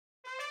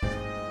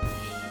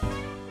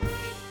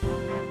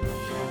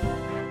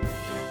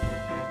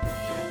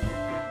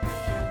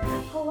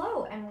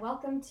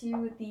welcome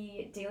to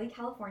the Daily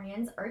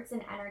Californian's Arts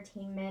and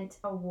Entertainment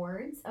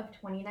Awards of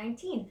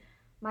 2019.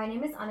 My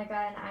name is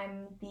Anagha, and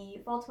I'm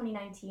the Fall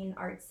 2019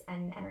 Arts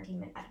and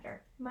Entertainment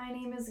Editor. My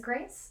name is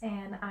Grace,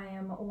 and I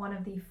am one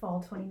of the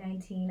Fall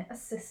 2019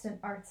 Assistant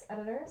Arts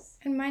Editors.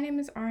 And my name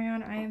is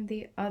Areyon. I am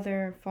the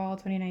other Fall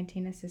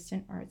 2019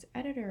 Assistant Arts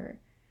Editor.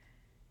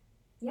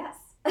 Yes.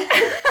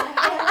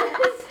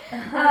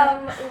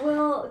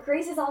 Well,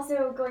 Grace is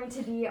also going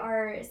to be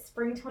our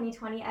Spring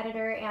 2020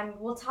 editor, and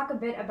we'll talk a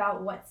bit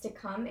about what's to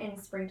come in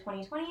Spring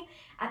 2020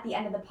 at the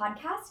end of the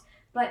podcast.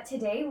 But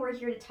today we're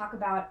here to talk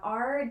about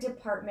our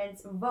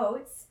department's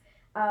votes,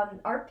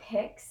 our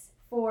picks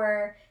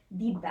for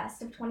the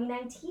best of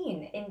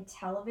 2019 in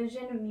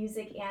television,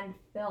 music, and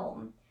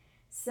film.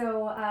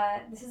 So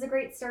this is a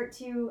great start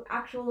to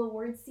actual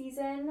awards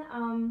season.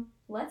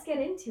 Let's get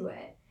into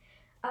it.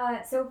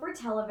 So for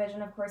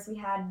television, of course, we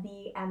had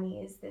the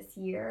Emmys this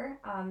year.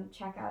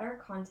 Check out our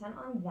content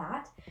on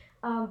that.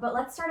 But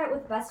let's start out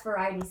with Best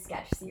Variety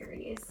Sketch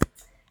Series.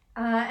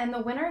 And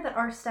the winner that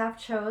our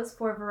staff chose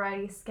for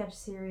Variety Sketch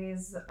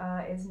Series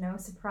is no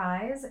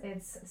surprise.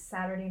 It's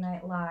Saturday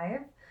Night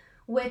Live,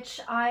 which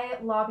I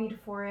lobbied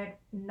for it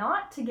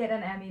not to get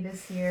an Emmy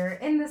this year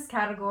in this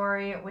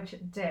category, which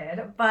it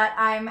did. But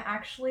I'm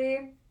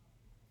actually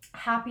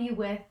happy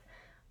with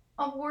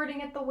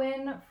awarding it the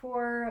win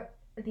for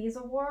these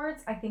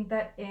awards. I think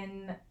that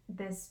in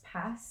this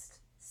past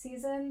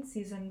season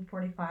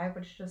 45,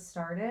 which just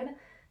started,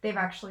 they've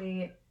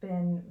actually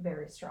been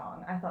very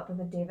strong. I thought that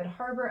the David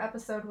Harbour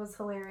episode was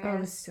hilarious. Oh, it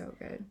was so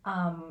good.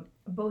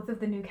 Both of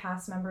the new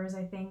cast members,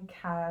 I think,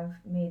 have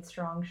made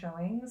strong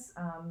showings.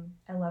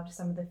 I loved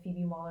some of the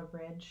Phoebe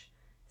Waller-Bridge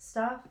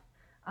stuff.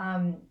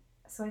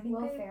 So I think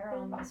Will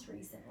Ferrell most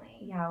recently.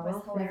 Yeah, was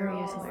Will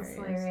Ferrell hilarious. was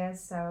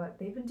hilarious. So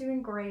they've been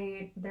doing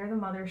great. They're the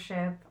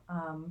mothership.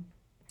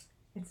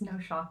 It's no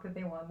shock that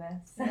they won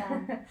this.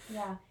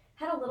 Yeah.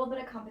 Had a little bit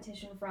of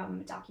competition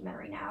from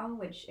Documentary Now,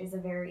 which is a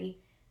very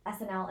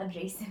SNL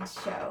adjacent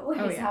show,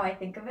 is how I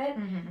think of it.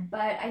 Mm-hmm.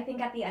 But I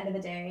think at the end of the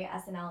day,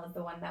 SNL is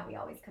the one that we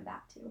always come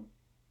back to.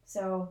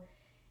 So,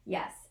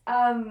 yes.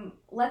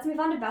 Let's move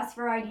on to Best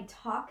Variety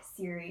Talk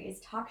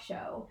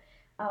Show.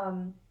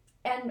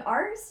 And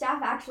our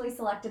staff actually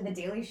selected The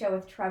Daily Show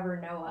with Trevor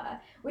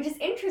Noah, which is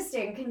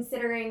interesting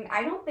considering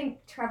I don't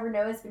think Trevor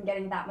Noah's been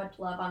getting that much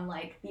love on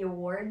like the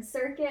awards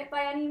circuit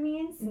by any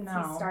means since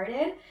he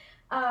started.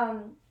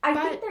 I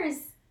think there's...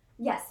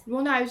 Yes.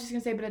 Well, no, I was just going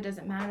to say, but it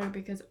doesn't matter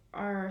because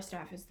our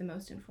staff is the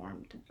most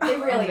informed. They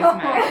really It are. doesn't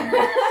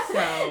matter.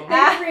 So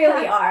They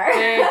really are.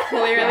 they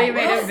clearly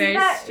made We'll a see very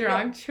that-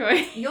 strong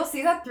choice. You'll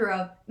see that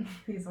throughout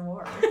these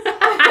awards.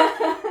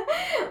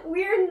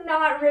 We're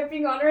not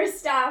ripping on our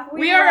staff.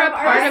 We are a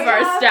part of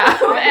our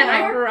staff, and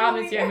I We're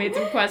promise you I fully- made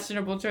some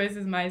questionable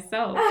choices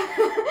myself. But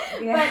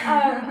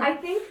I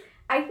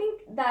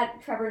think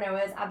that Trevor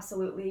Noah is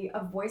absolutely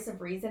a voice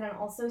of reason and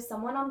also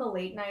someone on the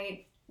late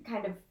night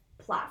kind of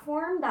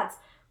platform that's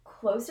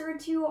closer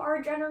to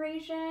our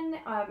generation,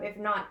 if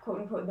not quote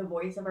unquote the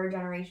voice of our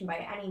generation by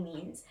any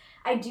means.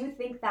 I do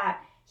think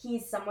that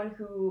he's someone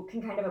who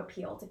can kind of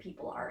appeal to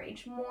people our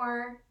age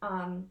more,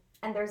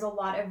 and there's a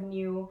lot of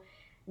new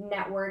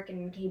network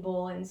and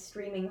cable and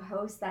streaming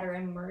hosts that are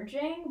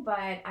emerging,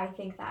 but I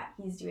think that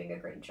he's doing a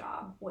great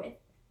job with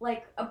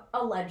like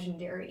a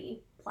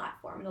legendary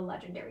platform and a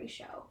legendary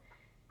show.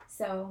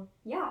 So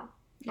yeah.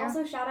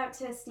 Also shout out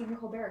to Stephen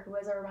Colbert, who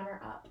was our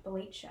runner-up, The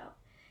Late Show.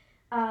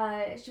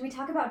 Should we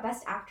talk about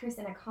Best Actress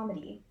in a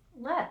Comedy?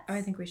 Let's. Oh,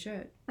 I think we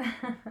should.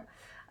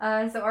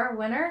 So our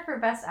winner for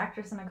Best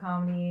Actress in a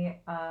Comedy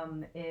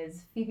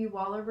is Phoebe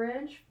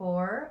Waller-Bridge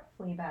for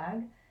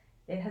Fleabag.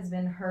 It has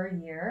been her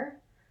year.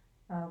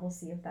 We'll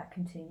see if that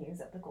continues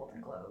at the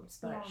Golden Globes,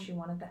 but she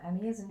won at the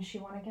Emmys and she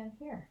won again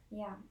here.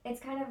 Yeah, it's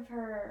kind of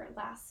her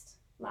last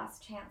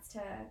chance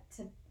to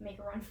make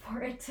a run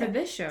for it. For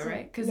this show,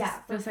 right? Because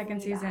the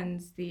second Fleabag.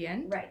 season's the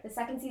end? Right, the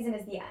second season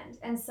is the end.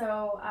 And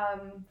so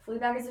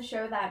Fleabag is a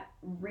show that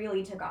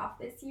really took off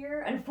this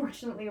year,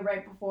 unfortunately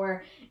right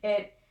before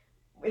it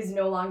is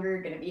no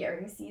longer going to be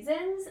airing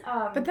seasons.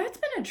 But that's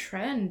been a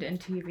trend in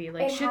TV.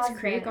 Like, Schitt's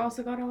Creek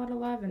also got a lot of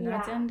love, and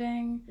that's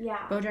ending.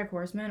 Yeah. BoJack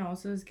Horseman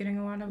also is getting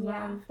a lot of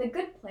love. The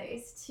Good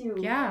Place, too,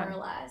 Yeah. more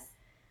or less.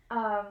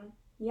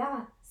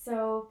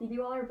 So Phoebe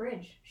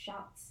Waller-Bridge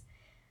shouts.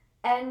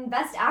 And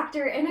Best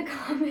Actor in a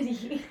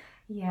Comedy.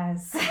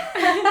 Yes.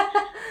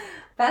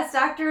 Best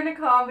Actor in a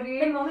Comedy.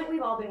 The moment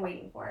we've all been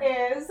waiting for.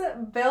 Is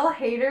Bill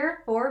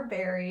Hader for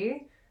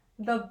Barry.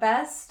 The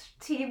best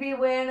TV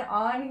win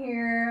on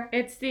here.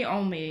 It's the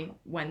only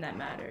one that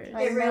matters.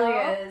 It really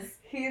is.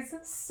 He's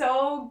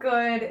so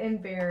good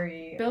in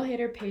Barry. Bill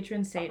Hader,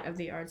 patron saint of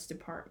the arts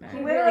department.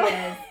 He really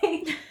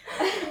is.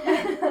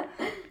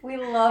 We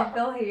love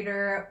Bill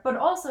Hader, but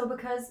also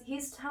because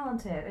he's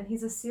talented and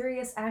he's a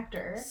serious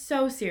actor.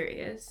 So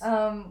serious.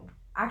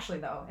 Actually,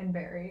 though, in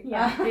Barry.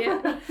 Yeah.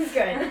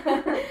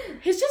 Good.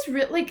 He's just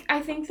like,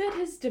 I think that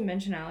his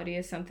dimensionality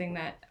is something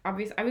that,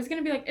 obviously, I was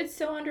going to be like, it's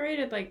so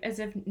underrated, like, as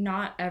if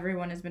not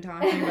everyone has been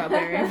talking about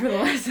Barry for the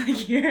last,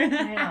 like, year and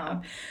a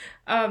half.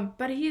 I know.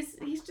 But he's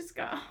just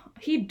got,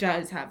 he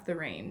does have the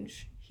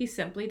range. He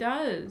simply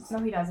does. No,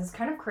 he does. It's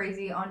kind of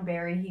crazy. On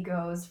Barry, he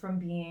goes from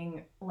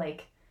being,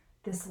 like,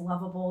 this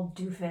lovable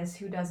doofus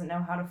who doesn't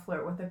know how to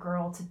flirt with a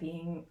girl to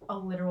being a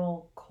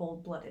literal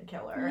cold-blooded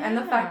killer. Yeah. And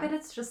the fact that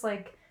it's just,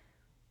 like,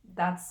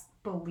 that's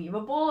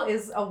believable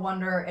is a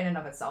wonder in and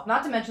of itself.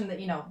 Not to mention that,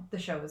 you know, the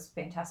show is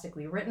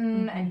fantastically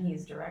written and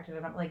he's directed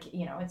it. Like,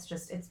 you know, it's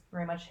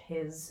very much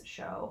his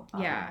show.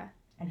 Yeah.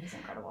 And he's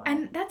incredible.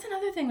 And that's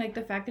another thing, like,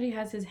 the fact that he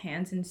has his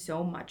hands in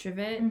so much of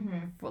it,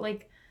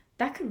 like,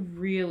 that could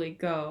really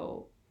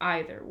go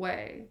either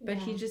way. But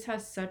he just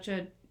has such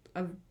a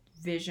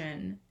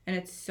vision, and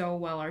it's so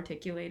well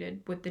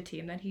articulated with the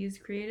team that he's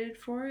created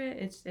for it.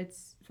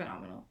 It's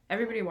phenomenal.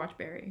 Everybody watch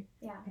Barry.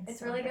 Yeah, it's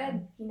so really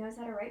good. He knows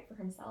how to write for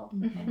himself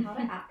and how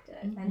to act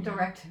it and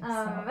direct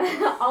himself.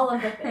 All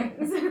of the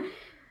things.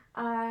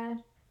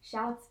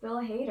 Shouts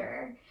Bill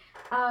Hader.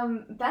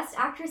 Best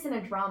actress in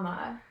a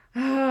drama.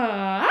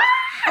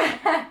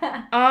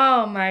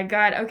 Oh my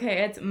god.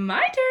 Okay, it's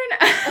my turn.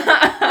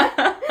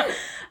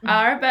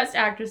 Our best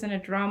actress in a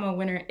drama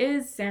winner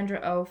is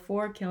Sandra Oh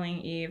for Killing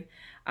Eve.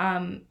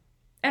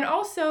 And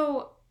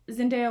also,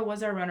 Zendaya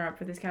was our runner-up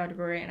for this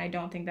category, and I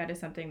don't think that is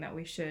something that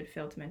we should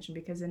fail to mention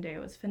because Zendaya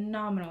was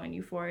phenomenal in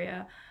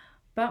Euphoria.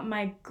 But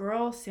my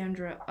girl,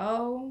 Sandra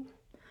Oh,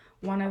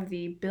 one of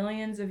the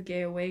billions of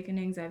gay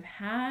awakenings I've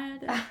had.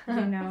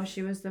 You know,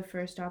 she was the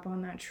first stop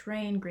on that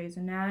train, Grey's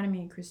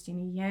Anatomy,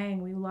 Christina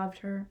Yang. We loved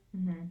her.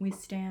 We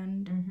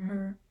stand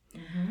her.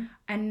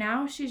 And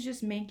now she's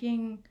just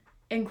making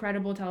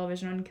incredible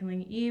television on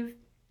Killing Eve.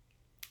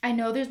 I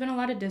know there's been a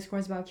lot of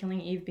discourse about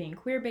Killing Eve being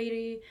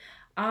queerbaity.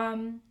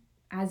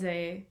 As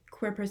a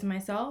queer person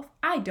myself,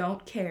 I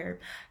don't care.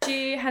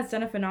 She has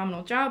done a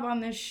phenomenal job on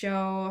this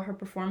show. Her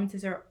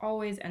performances are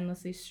always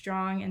endlessly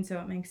strong, and so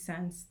it makes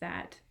sense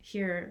that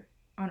here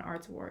on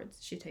Arts Awards,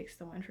 she takes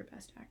the win for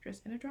Best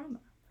Actress in a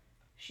Drama.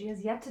 She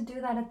has yet to do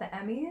that at the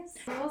Emmys.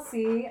 We'll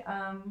see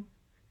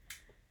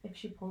if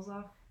she pulls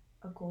off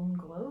a Golden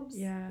Globes.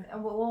 Yeah.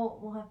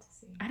 We'll have to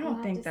see. I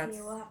don't think that's...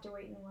 We'll have to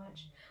wait and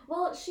watch.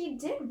 Well, she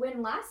did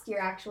win last year,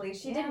 actually.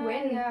 She did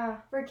win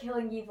for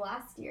Killing Eve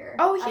last year.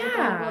 Oh,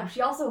 yeah. She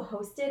also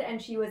hosted,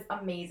 and she was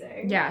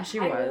amazing. Yeah, she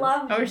was. I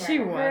loved her. She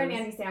was. Her and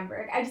Andy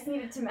Samberg. I just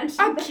needed to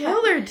mention a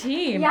killer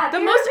team. Yeah,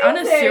 the most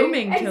amazing.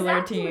 Unassuming killer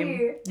Exactly.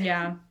 team.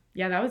 Yeah.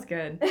 Yeah, that was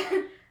good.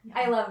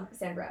 I love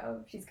Sandra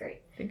Oh. She's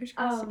great. Fingers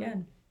crossed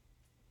again.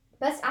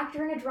 Best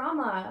actor in a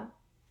drama.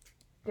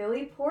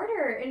 Billy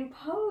Porter in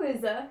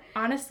Pose.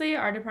 Honestly,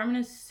 our department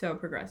is so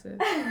progressive.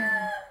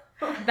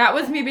 That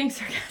was me being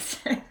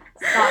sarcastic.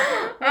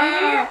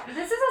 Stop.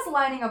 This is us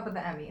lining up with the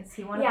Emmys.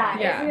 He won. Yeah,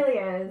 it really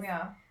is.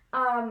 Yeah.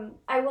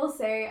 I will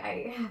say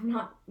I have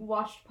not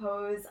watched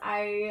Pose.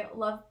 I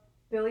love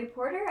Billy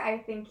Porter. I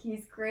think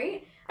he's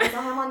great. I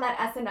saw him on that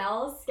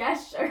SNL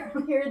sketch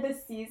earlier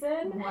this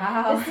season.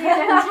 Wow. The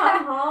season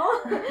town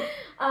hall.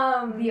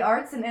 The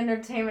arts and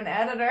entertainment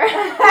editor.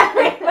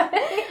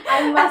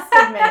 I must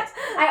admit,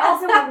 I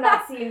also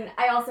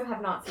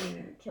have not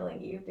seen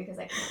Killing Eve because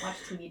I can't watch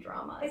TV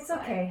dramas. It's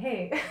okay.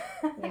 Hey.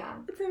 Yeah.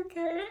 It's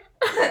okay.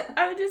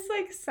 I'm just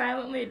like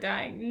silently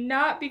dying.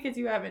 Not because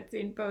you haven't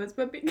seen Pose,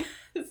 but because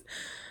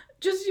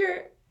just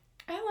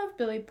I love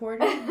Billy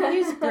Porter.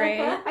 He's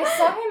great. I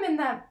saw him in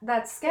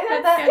that sketch.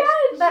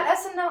 That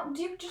SNL.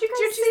 Did you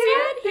guys see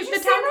that? Did you see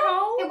the town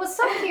hall? It was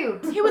so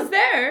cute. He was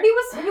there. He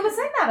was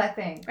in that, I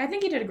think. I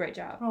think he did a great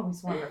job. Oh,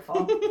 he's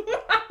wonderful.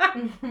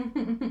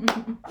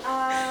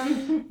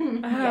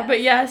 Yes.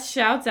 But yes,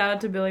 shouts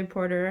out to Billy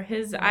Porter.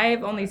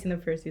 I've only seen the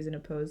first season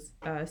of Pose,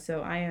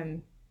 so I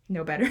am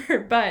no better.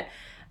 But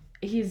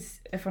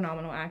he's a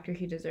phenomenal actor.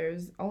 He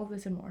deserves all of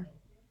this and more.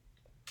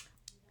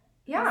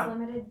 Yeah. Best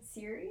limited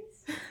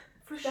series?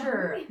 For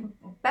sure.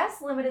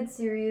 Best limited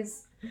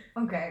series.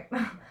 Okay.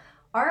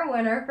 Our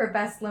winner for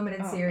Best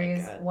Limited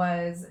Series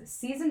was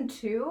Season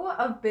 2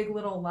 of Big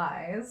Little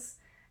Lies.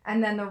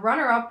 And then the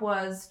runner-up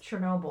was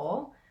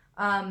Chernobyl,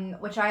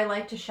 which I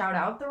like to shout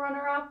out the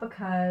runner-up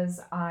because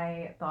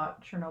I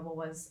thought Chernobyl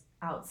was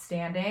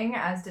outstanding,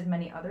 as did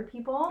many other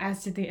people.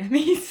 As did the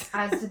Emmys.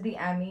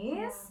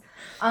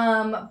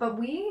 But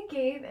we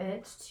gave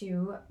it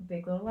to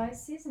Big Little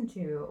Lies Season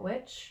 2,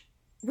 which...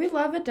 We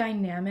love a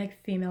dynamic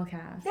female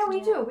cast. Yeah,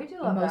 we do. We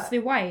do love Mostly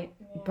that. white,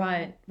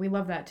 but we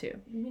love that too.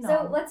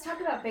 So let's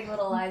talk about Big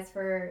Little Lies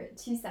for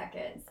 2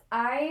 seconds.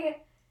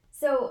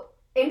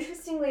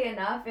 Interestingly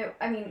enough,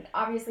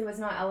 obviously was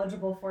not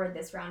eligible for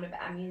this round of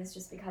Emmys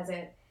just because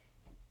it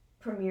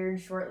premiered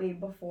shortly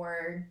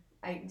before,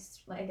 I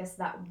guess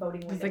that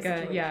voting window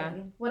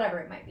situation. Whatever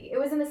it might be. It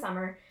was in the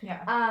summer.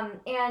 Yeah.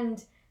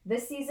 And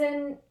this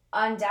season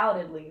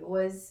undoubtedly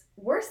was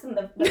worse than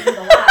the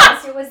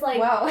last. It was like,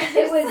 wow.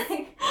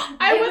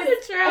 I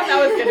wasn't sure how that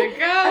was gonna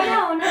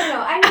go.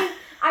 No.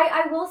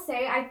 I will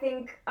say, I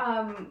think,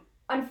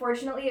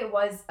 unfortunately, it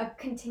was a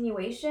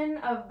continuation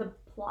of the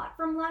plot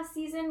from last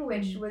season,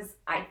 which was,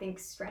 I think,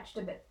 stretched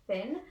a bit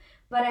thin.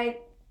 But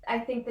I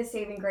think the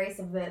saving grace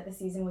of the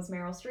season was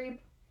Meryl Streep.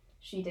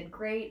 She did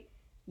great.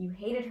 You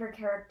hated her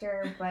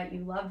character, but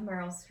you loved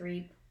Meryl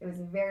Streep. It was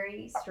a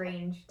very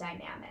strange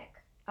dynamic.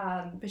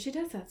 But she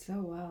does that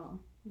so well.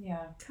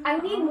 Yeah. I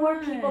need more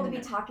people to be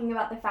talking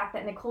about the fact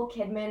that Nicole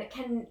Kidman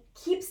can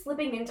keep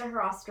slipping into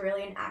her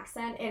Australian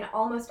accent in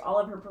almost all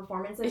of her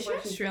performances. Is she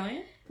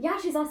Australian? Yeah,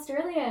 she's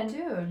Australian.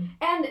 Dude.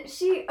 And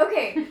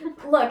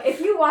look,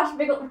 if you watch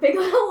Big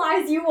Little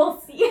Lies, you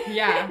will see it.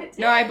 Yeah.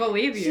 No, I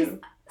believe you. She's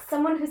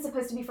someone who's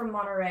supposed to be from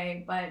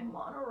Monterey, but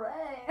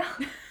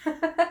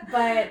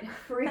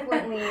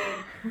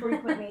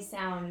frequently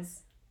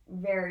sounds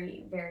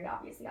very, very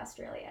obviously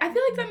Australian. I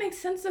feel like that makes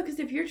sense though, because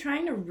if you're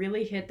trying to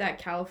really hit that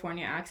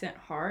California accent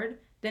hard,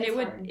 then it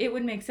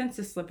would make sense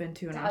to slip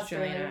into an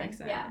Australian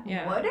accent.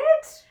 Yeah. Would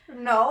it?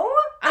 No.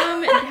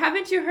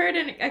 Haven't you heard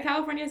a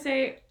Californian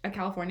say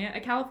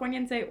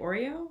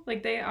Oreo?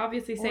 Like they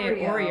obviously say it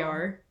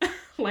Oreo,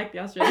 like the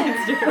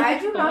Australians do. I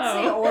do not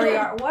say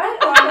Oreo. What?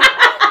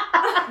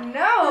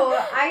 No,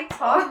 I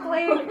talk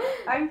like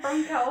I'm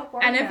from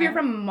California. And if you're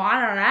from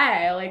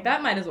Monterey, like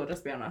that might as well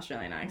just be an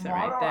Australian accent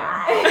right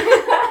there.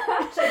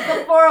 Check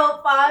the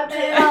 405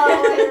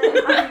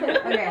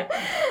 Okay.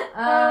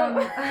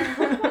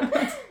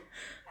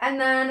 And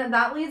then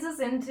that leads us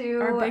into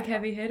our big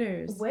heavy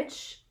hitters,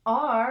 which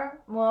are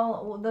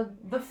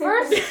the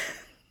first.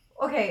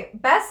 Okay,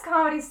 best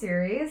comedy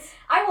series.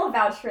 I will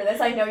vouch for this.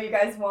 I know you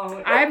guys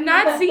won't. I've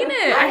not seen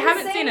it. I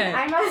haven't seen it.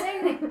 I'm not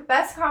saying the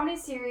best comedy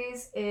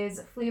series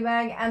is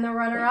Fleabag and the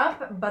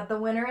runner-up, but the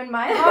winner in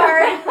my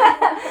heart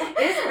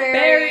is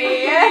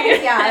Barry.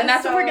 Yeah, and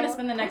that's what we're going to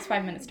spend the next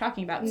 5 minutes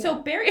talking about. No. So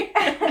Barry.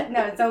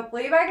 So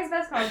Fleabag is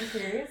best comedy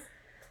series.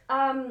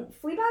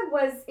 Fleabag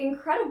was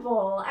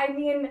incredible. I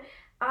mean,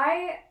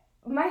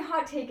 my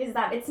hot take is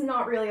that it's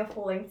not really a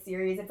full-length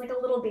series. It's like a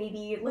little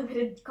baby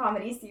limited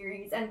comedy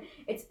series, and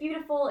it's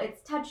beautiful,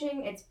 it's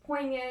touching, it's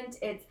poignant,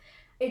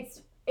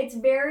 it's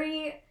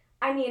very,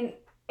 I mean,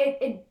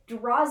 it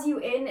draws you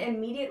in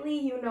immediately.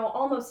 You know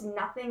almost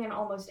nothing and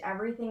almost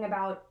everything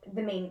about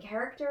the main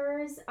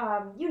characters.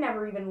 You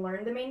never even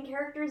learn the main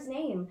character's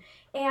name,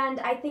 and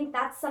I think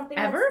that's something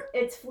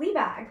it's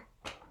Fleabag.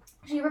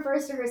 She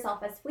refers to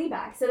herself as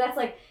Fleabag, so that's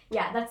like,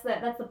 yeah, that's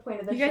the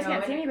point of the show. You guys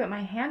can't see me, but my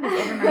hand is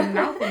over my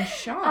mouth and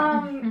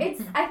Sean.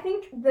 I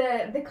think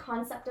the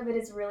concept of it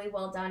is really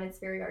well done. It's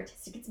very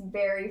artistic. It's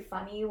very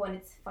funny. When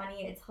it's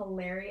funny, it's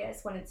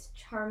hilarious. When it's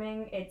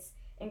charming, it's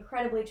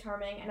incredibly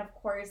charming. And of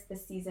course,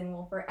 this season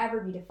will forever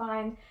be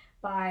defined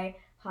by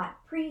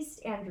hot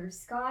priest Andrew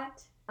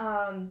Scott.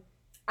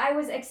 I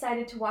was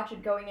excited to watch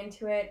it going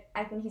into it.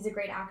 I think he's a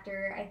great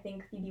actor. I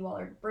think Phoebe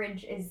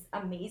Waller-Bridge is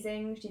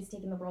amazing. She's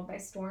taken the world by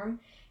storm.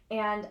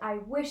 And I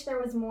wish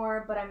there was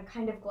more, but I'm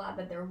kind of glad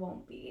that there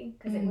won't be,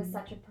 because it was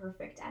such a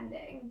perfect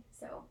ending.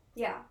 So,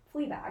 yeah,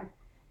 Fleabag.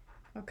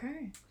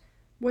 Okay.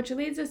 Which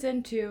leads us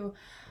into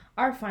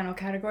our final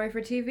category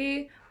for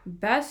TV,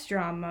 Best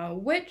Drama,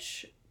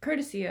 which,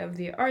 courtesy of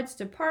the Arts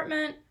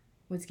Department,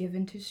 was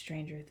given to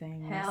Stranger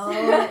Things. Hell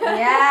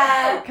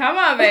yeah. Come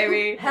on,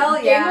 baby.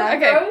 Hell yeah.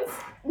 Game of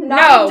Thrones?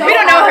 No, we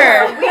don't know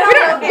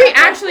her. We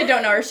actually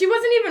don't know her. She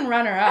wasn't even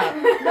runner-up.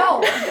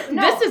 No.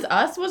 This Is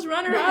Us was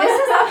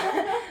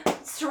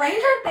runner-up.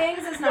 Stranger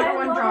Things is number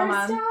one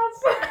drama.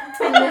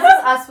 And This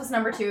Is Us was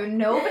number 2.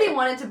 Nobody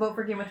wanted to vote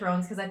for Game of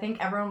Thrones because I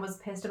think everyone was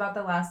pissed about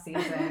the last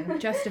season.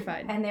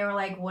 Justified. And they were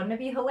like, wouldn't it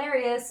be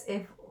hilarious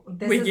if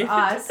This Is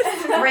Us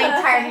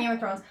ranked higher than Game of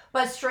Thrones?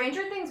 But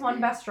Stranger Things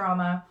won Best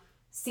Drama.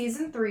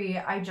 Season 3,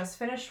 I just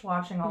finished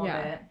watching all of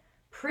it.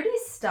 Pretty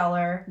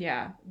stellar.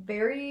 Yeah.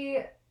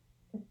 Very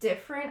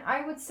different,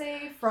 I would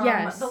say, from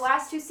the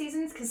last 2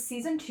 seasons, because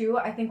season 2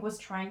 I think was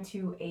trying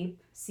to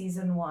ape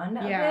season 1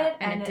 a bit,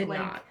 and it did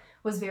not.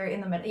 Was very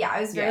in the middle. Yeah, it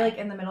was very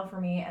in the middle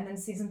for me. And then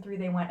season 3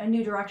 they went a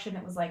new direction.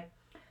 It was like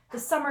the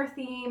summer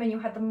theme, and you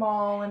had the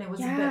mall, and it was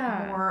a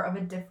bit more of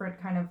a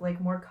different kind of like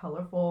more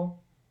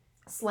colorful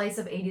slice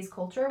of 80s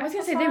culture. I was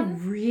gonna say they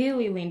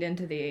really leaned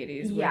into the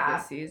 80s with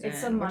this season,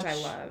 it's a much which I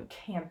loved.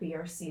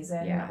 Campier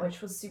season,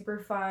 which was super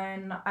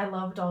fun. I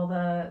loved all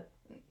the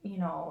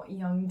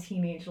young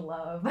teenage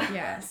love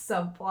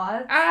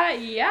subplots.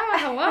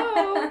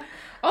 Hello.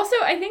 Also,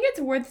 I think it's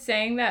worth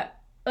saying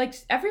that, like,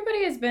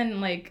 everybody has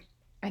been, like,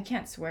 I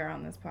can't swear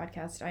on this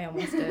podcast, I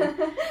almost did.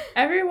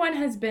 Everyone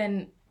has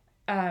been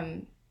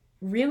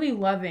really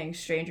loving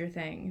Stranger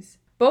Things.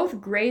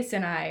 Both Grace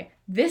and I,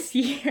 this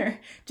year,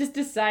 just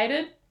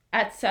decided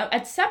at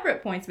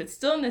separate points, but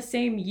still in the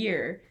same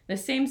year, the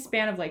same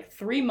span of, like,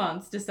 3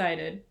 months,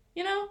 decided,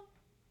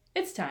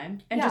 it's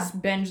time, and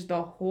just binge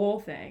the whole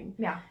thing.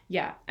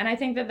 Yeah. And I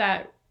think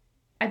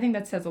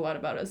that says a lot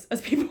about us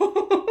as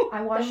people.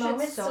 I watched the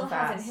moment it so still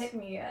fast. Hasn't hit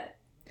me yet.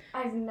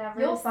 I've never.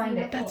 You'll find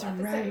it. That's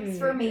right.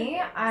 For me,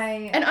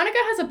 and Anagha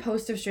has a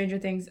poster of Stranger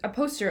Things in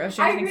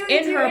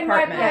her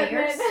apartment. Yeah,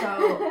 you're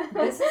so.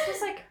 This is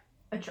just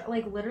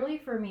like literally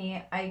for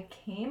me. I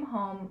came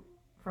home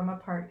from a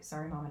party.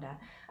 Sorry, Mom and Dad.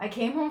 I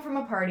came home from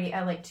a party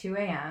at like 2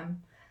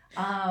 a.m.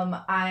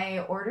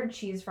 I ordered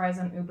cheese fries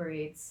on Uber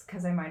Eats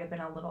because I might have been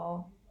a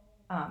little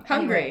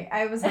hungry. Anyway,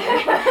 I was and I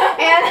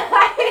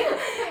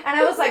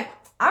was like,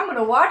 I'm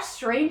gonna watch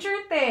Stranger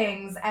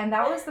Things, and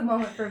that was the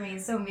moment for me.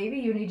 So maybe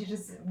you need to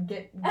just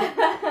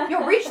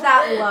you'll reach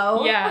that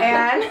low,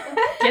 and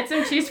get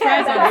some cheese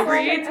fries on Uber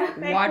Eats.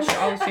 Watch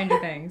all Stranger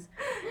Things.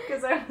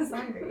 Because I was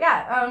hungry.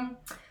 Yeah.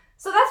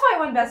 So that's why I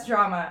won Best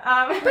Drama.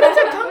 But it's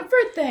a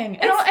comfort thing.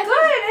 It's good.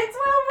 It's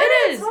well done.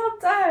 It is. It's well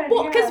done.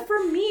 Well, because for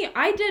me,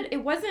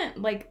 it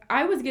wasn't like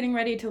I was getting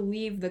ready to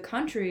leave the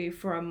country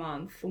for a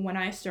month when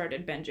I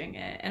started binging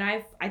it. And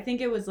I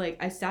think it was like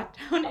I sat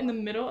down in the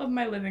middle of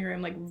my living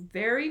room, like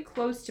very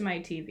close to my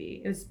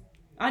TV. It was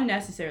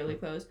unnecessarily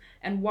close,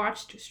 and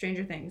watched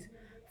Stranger Things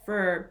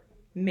for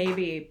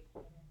maybe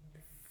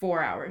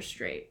 4 hours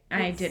straight.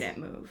 And I didn't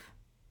move.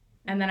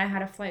 And then I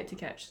had a flight to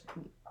catch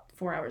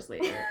 4 hours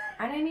later.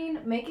 And I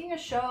mean, making a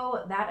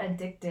show that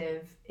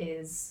addictive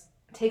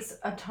takes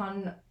a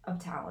ton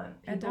of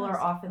talent. People are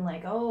often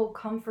like, oh,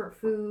 comfort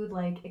food,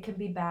 like it can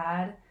be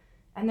bad.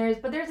 And there's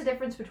a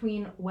difference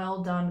between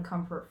well done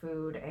comfort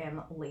food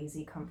and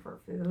lazy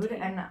comfort food.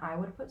 And I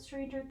would put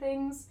Stranger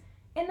Things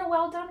in the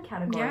well done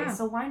category. Yeah.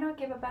 So why not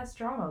give it Best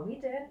Drama? We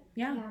did.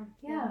 Yeah.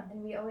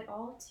 And we owe it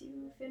all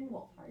to Finn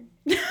Wolfhard.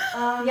 We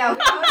owe it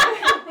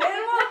to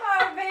Finn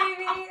Wolfhard,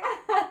 baby.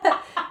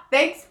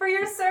 Thanks for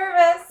your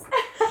service.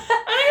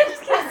 I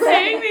just keep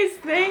saying these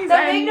things.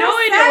 I have no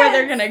idea where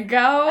they're gonna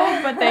go,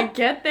 but they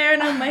get there,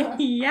 and I'm like,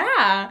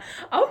 yeah,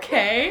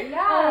 okay.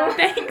 Yeah.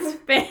 Thanks,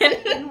 Finn.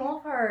 Finn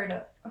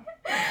Wolfhard.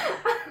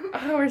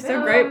 Oh, we're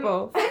so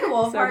grateful. Finn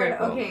Wolfhard. So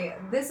grateful. Okay,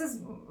 this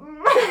is.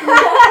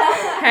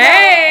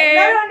 Hey.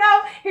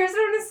 No. Here's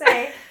what I'm gonna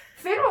say.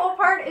 Finn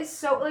Wolfhard is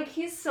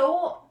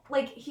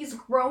he's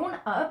grown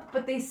up,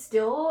 but they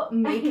still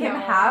make him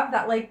have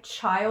that like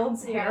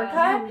child's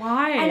haircut.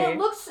 Why? And it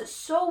looks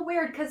so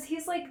weird because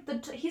he's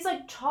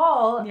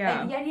tall,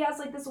 and yet he has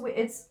like this.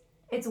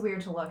 It's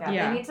weird to look at.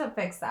 Yeah. They need to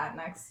fix that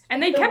next.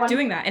 And they kept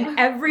doing that in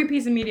every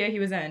piece of media he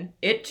was in.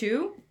 It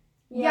too.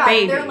 Yeah,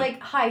 Baby. They're like,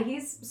 hi,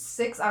 he's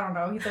 6, I don't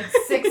know, he's like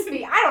 6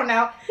 feet, I don't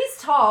know, he's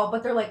tall,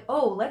 but they're like,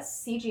 oh,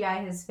 let's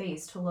CGI his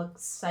face to look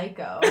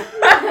psycho.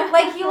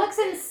 Like, he looks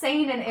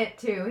insane in it,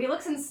 too. He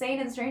looks insane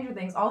in Stranger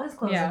Things. All his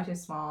clothes are too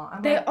small.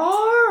 They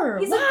are!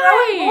 He's a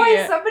growing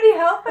boy, somebody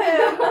help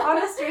him. On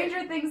the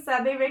Stranger Things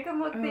set, they make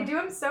him look, they do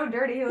him so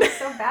dirty, he looks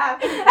so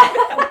bad.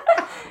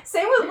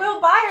 Same with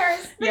Will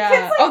Byers. The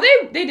kid's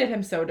like, they did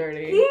him so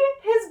dirty.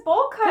 His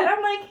bowl cut,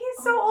 I'm like,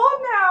 he's so old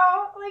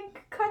now.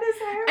 Like, cut his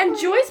hair. And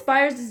Joyce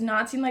Byers does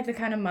not seem like the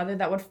kind of mother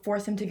that would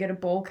force him to get a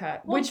bowl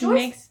cut,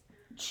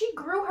 She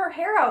grew her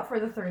hair out for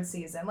the 3rd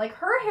season. Like,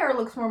 her hair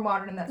looks more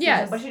modern in that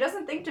season, but she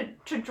doesn't think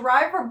to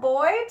drive her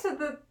boy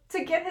to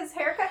get his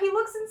haircut. He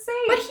looks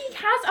insane. But he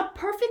has a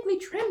perfectly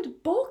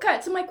trimmed bowl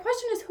cut. So my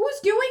question is, who's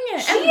doing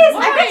it? She is.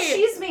 Why? I bet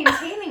she's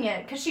maintaining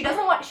it because she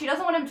doesn't want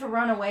him to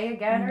run away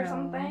again or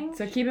something.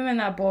 So keep him in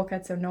that bowl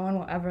cut so no one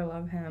will ever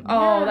love him.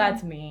 Yeah. Oh,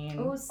 that's mean.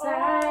 Oh,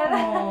 sad.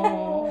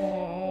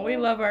 Oh, we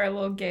love our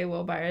little gay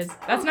Will Byers.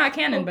 That's not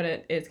canon, but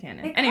it is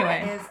canon.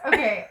 Anyway. It is.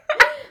 Okay.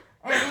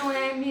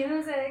 Anyway,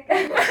 music.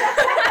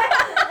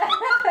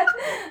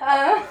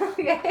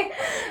 Okay.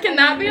 Can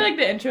that be like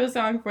the intro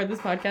song for this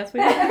podcast,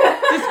 please?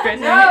 Just great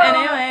song.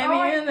 Anyway,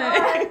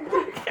 music.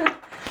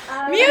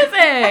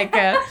 Music.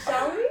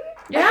 Shall we?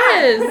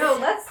 Yes. No,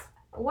 let's.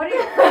 What do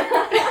you?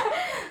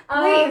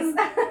 Please.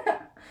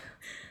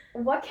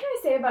 What can I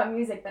say about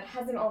music that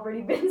hasn't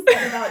already been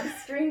said about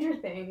Stranger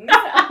Things? A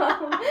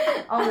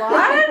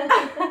lot.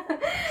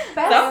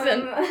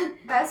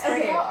 Best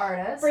breakout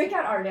artist.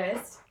 Breakout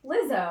artist.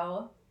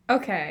 Lizzo.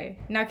 Okay.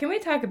 Now, can we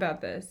talk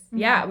about this? Mm-hmm.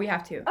 Yeah, we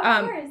have to.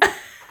 Of course.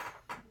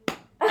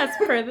 As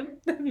per the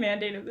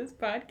mandate of this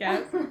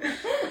podcast.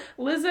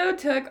 Lizzo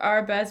took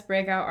our best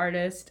breakout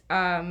artist,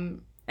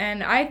 and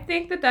I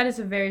think that is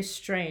a very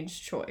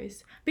strange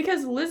choice.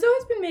 Because Lizzo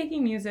has been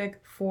making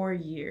music for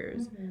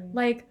years. Mm-hmm.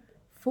 Like,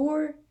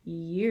 4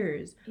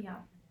 years. Yeah.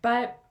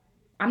 But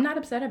I'm not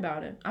upset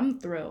about it. I'm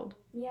thrilled.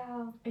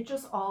 Yeah. It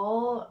just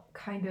all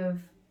kind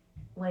of,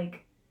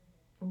 like,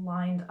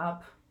 lined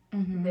up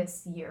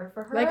this year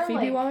for her. Like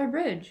Phoebe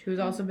Waller-Bridge, who's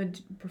also been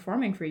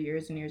performing for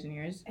years and years and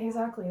years.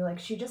 Exactly. Like,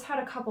 she just had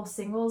a couple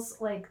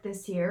singles, like,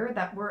 this year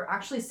that were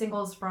actually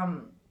singles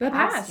from the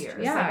past years.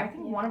 Yeah. Like, I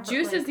think one of her,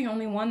 Juice is the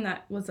only one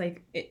that was,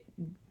 like,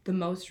 the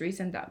most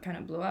recent that kind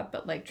of blew up.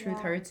 But, like, Truth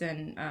Hurts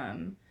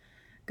and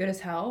Good as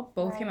Hell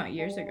both came out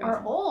years ago.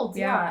 Are old,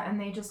 yeah. And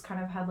they just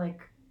kind of had,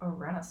 like, a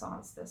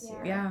renaissance this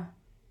year. Yeah.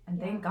 And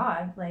thank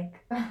God.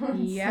 Like,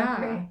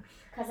 yeah.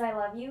 Because I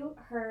Love You,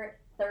 her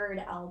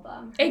 3rd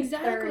album.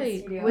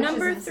 Exactly.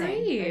 Number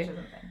 3.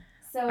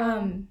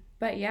 So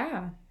but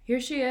yeah, here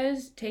she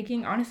is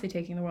honestly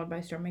taking the world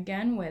by storm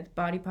again with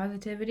Body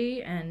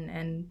Positivity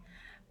and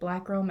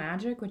Black Girl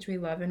Magic, which we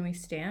love and we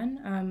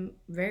stan.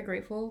 Very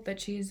grateful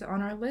that she's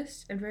on our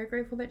list and very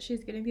grateful that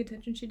she's getting the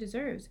attention she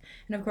deserves.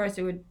 And of course,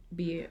 it would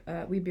be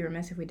we'd be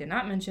remiss if we did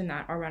not mention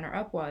that our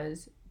runner-up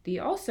was the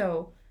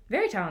also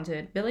very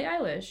talented Billie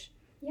Eilish.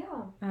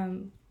 Yeah.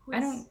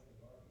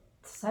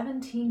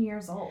 17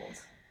 years old.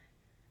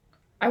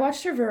 I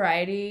watched her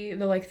Variety,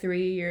 the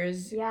 3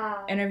 years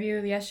Yeah.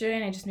 interview yesterday,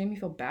 and it just made me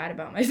feel bad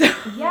about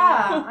myself.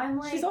 Yeah, I'm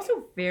like... She's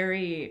also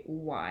very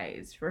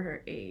wise for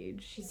her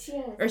age. She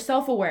is. Or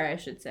self-aware, I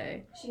should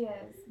say. She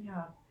is.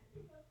 Yeah.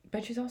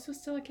 But she's also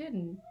still a kid,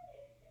 and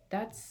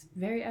that's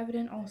very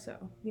evident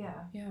also.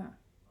 Yeah. Yeah.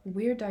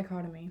 Weird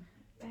dichotomy.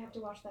 I have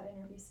to watch that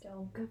interview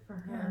still. Good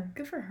for Yeah. her.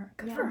 Good for her.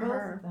 Good Yeah, for Both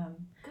her. of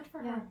them. Good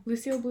for Yeah. her.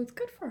 Lucille Bluth,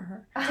 good for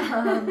her.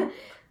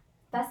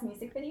 Best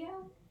music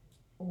video?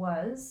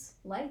 Was...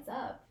 Lights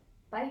Up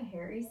by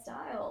Harry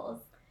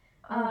Styles.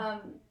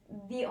 Oh.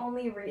 The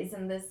only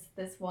reason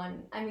this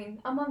one, I mean,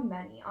 among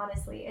many,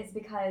 honestly, is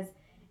because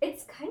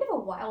it's kind of a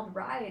wild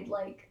ride.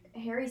 Like,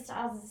 Harry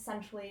Styles is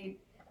essentially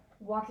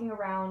walking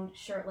around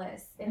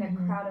shirtless in a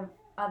crowd of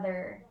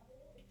other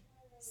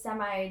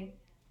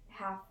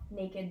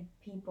half-naked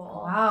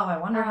people. Wow, I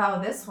wonder how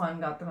this one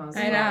got the most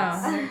I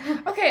votes.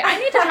 know. Okay, I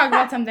need to talk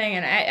about something,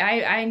 and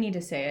I need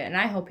to say it, and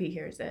I hope he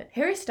hears it.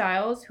 Harry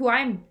Styles, who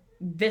I'm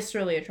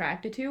viscerally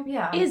attracted to,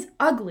 Yeah. is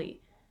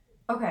ugly.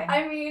 Okay.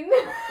 I mean...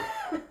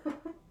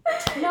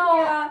 No,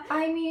 Yeah.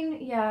 I mean,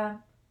 yeah.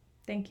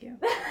 Thank you.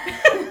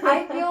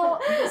 I feel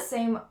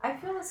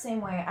the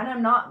same way, and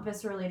I'm not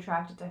viscerally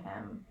attracted to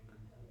him.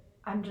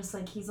 I'm just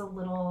like, he's a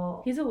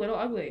little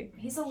ugly.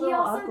 He's a He little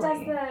also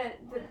ugly. does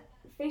the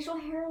facial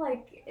hair,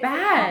 like... is it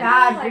Bad.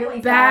 Bad, like,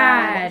 really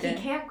bad. He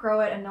can't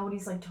grow it, and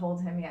nobody's like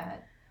told him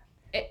yet.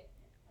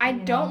 I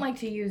You don't know. like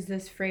to use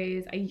this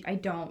phrase. I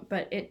don't,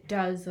 but it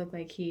does look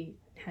like he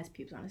has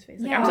pubes on his face.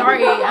 Like, Yeah. I'm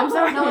sorry. I'm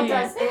sorry. No, it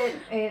does.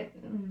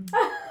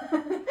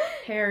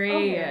 Harry. Oh,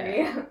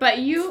 Harry. But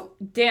you,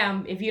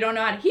 damn, if you don't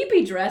know how to, he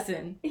be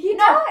dressing. He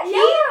No, does,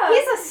 yeah.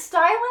 he's a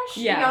stylish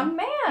Yeah, young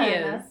man. He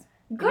is.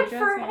 Good He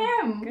for dressing.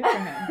 him. Good for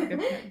him.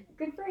 Good for him.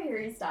 Good for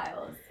Harry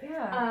Styles.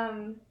 Yeah.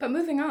 But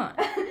moving on.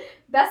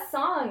 Best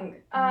song,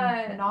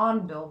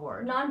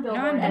 Non-Billboard.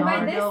 non-Billboard. And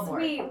by this,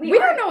 Non-Billboard. We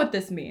don't know what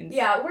this means.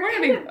 Yeah, we're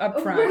gonna kind be of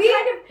upfront.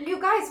 You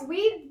guys,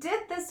 we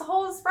did this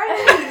whole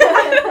spreadsheet.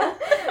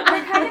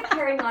 We're kind of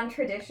carrying on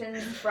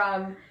traditions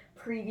from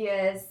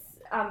previous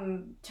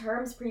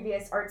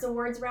previous arts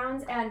awards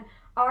rounds, and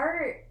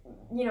our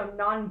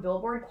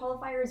non-Billboard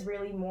qualifier is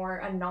really more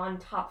a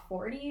non-top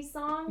 40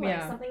 song,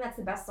 like something that's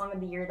the best song of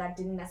the year that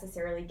didn't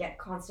necessarily get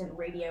constant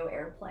radio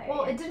airplay.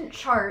 Well, it didn't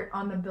chart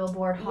on the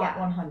Billboard Hot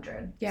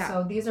 100. Yeah.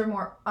 So these are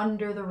more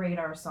under the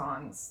radar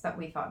songs that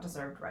we thought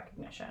deserved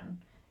recognition.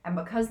 And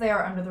because they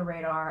are under the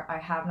radar, I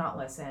have not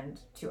listened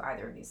to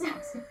either of these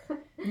songs.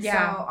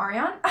 Yeah. So,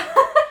 Areyon?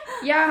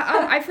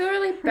 Yeah, I feel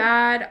really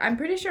bad. I'm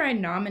pretty sure I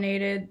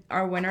nominated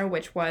our winner,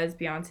 which was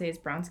Beyonce's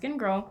Brown Skin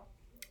Girl.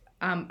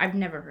 I've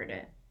never heard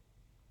it.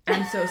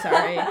 I'm so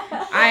sorry.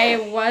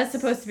 I was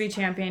supposed to be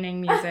championing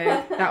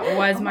music. That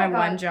was my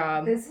one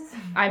job.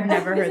 I've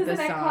never heard this This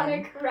is an song.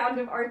 iconic round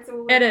of arts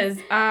awards. It is.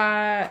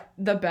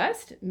 The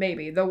best?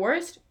 Maybe. The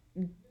worst?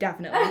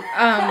 Definitely.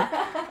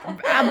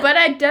 But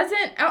it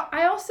doesn't...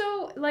 I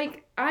also,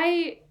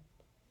 I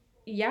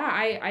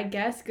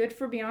guess good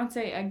for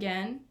Beyonce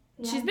again.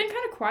 Yeah. She's been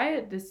kind of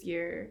quiet this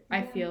year, I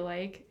Yeah. feel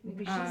like.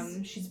 Maybe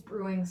she's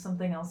brewing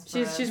something else for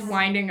us. She's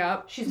winding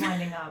up. She's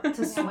winding up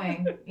to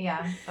swing.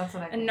 Yeah, that's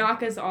what I think. And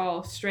knock us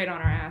all straight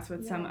on our ass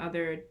with some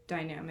other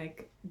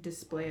dynamic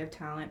display of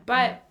talent.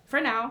 But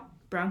for now,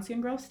 Brown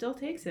Skin Girl still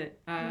takes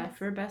it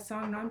for Best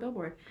Song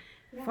Non-Billboard.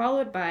 Yeah.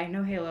 Followed by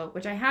No Halo,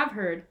 which I have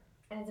heard.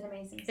 And it's an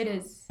amazing song. It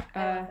is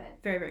I love it.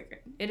 very, very good.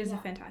 It is a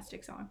Yeah.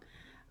 fantastic song.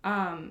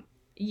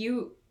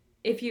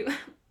 If you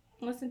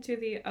listen to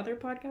the other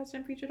podcast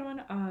I'm featured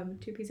on,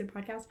 Two Pieces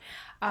Podcast,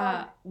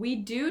 we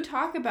do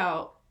talk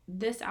about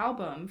this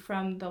album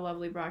from the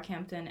lovely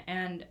Brockhampton,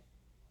 and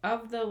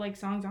of the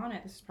songs on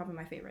it, this is probably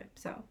my favorite.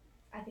 So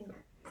I think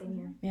same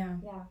here. yeah,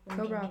 Yeah.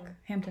 go Ginger.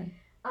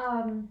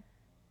 Brockhampton.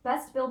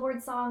 Best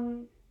Billboard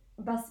song,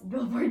 Best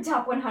Billboard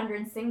Top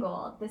 100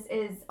 single. This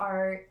is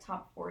our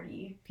top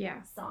 40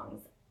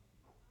 songs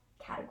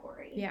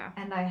category. Yeah.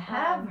 And I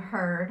have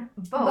heard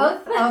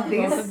both of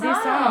these Both of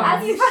these songs.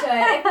 As you should.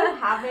 If you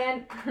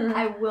haven't,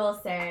 I will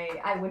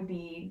say I would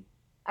be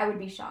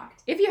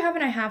shocked. If you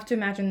haven't, I have to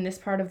imagine this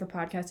part of the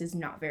podcast is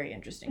not very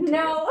interesting to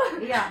No.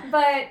 Yeah.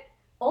 But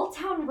Old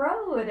Town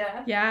Road. you.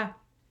 Yeah.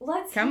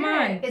 Let's Come hear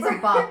on. it. It's a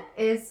bop.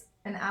 It's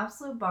an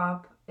absolute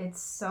bop.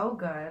 It's so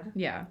good.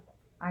 Yeah.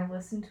 I've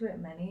listened to it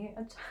many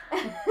a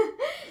time.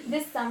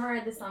 This summer,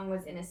 the song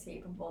was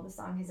inescapable. The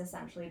song has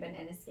essentially been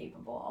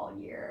inescapable all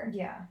year.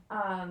 Yeah.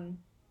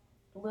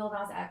 Lil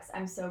Nas X,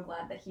 I'm so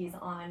glad that he's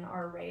on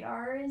our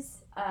radars.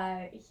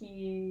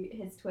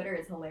 His Twitter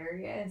is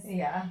hilarious.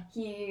 Yeah.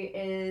 He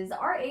is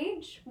our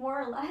age,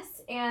 more or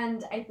less,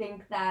 and I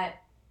think that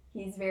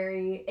he's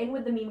very in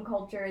with the meme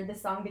culture. The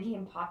song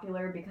became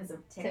popular because of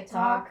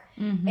TikTok.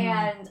 Mm-hmm.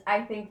 And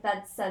I think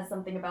that says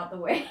something about the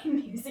way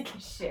music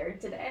is shared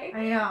today.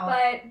 I know.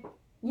 But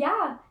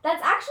yeah,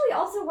 that's actually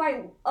also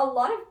why a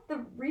lot of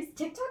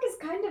TikTok is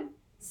kind of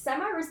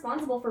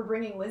semi-responsible for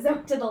bringing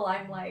Lizzo to the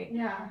limelight.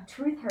 Yeah.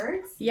 Truth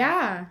hurts.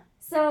 Yeah.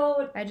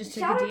 So I just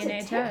took shout a out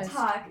DNA to test.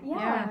 TikTok. Yeah.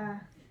 Yeah.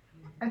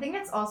 I think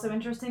it's also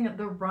interesting that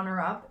the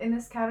runner-up in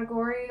this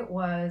category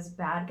was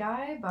Bad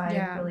Guy by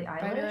Billie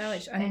Eilish. By Billie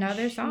Eilish. And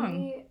Another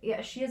song.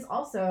 Yeah, she is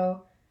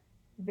also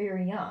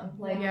very young.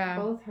 Like,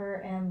 both her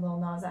and Lil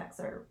Nas X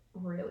are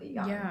really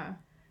young. Yeah.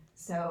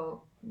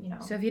 So, you know.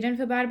 So if you didn't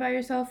feel bad about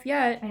yourself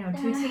yet, I know,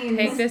 2 teams.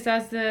 take this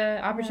as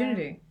the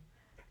opportunity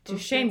to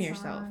Both shame good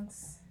yourself.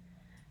 songs.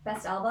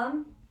 Best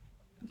album?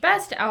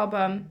 Best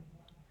album.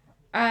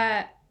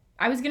 I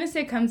was going to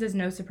say Comes as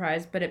No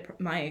Surprise, but it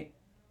might.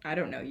 I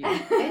don't know you.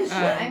 It should.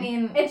 I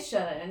mean, it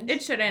shouldn't.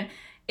 It shouldn't.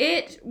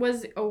 It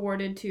was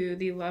awarded to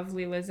the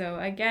lovely Lizzo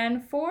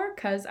again for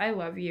 'Cause I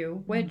Love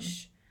You,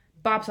 which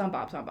bops on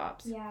bops on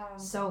bops. Yeah.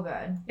 So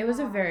good. It was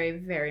a very,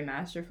 very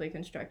masterfully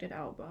constructed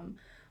album.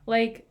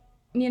 Like,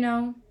 you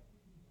know,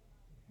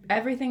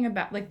 everything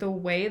about, like, the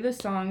way the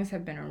songs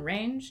have been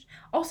arranged.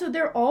 Also,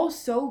 they're all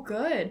so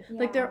good. Yeah.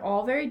 Like, they're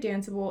all very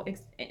danceable,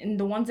 and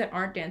the ones that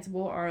aren't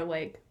danceable are,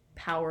 like,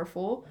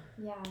 powerful.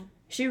 Yeah.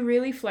 She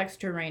really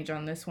flexed her range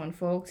on this one,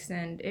 folks,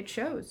 and it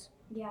shows.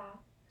 Yeah.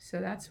 So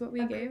that's what we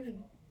Agreed. gave.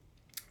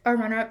 Our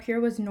runner-up here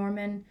was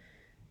Norman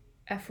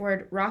F.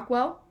 Word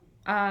Rockwell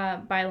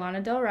by Lana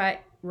Del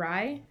Rey. Oh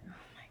my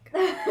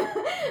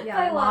god. Yeah,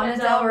 By Lana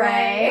Del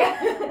Rey.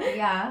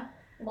 Yeah.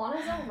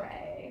 Lana Del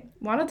Rey.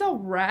 Lana Del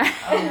Rey.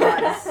 Oh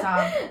god,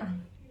 stop.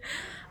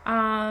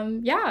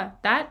 Yeah,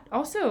 that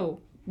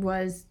also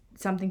was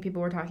something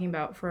people were talking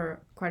about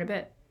for quite a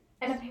bit.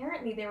 And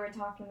apparently they were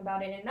talking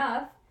about it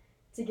enough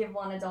to give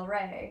Lana Del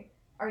Rey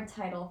our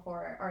title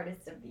for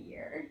Artist of the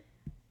Year.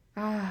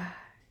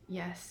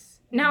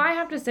 Yes. Now I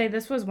have to say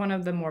this was one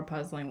of the more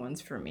puzzling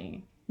ones for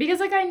me. Because,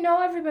 like, I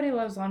know everybody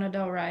loves Lana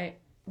Del Rey.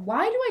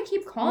 Why do I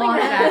keep calling her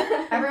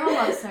that? Everyone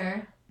loves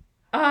her.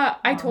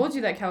 I told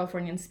you that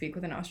Californians speak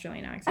with an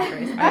Australian accent,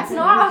 Grace. That's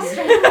not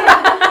Australian.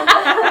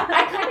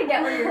 I kind of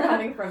get where you're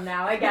coming from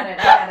now. I get it.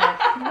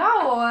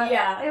 No.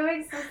 Yeah. It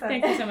makes no sense.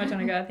 Thank you so much,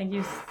 Anagha. Thank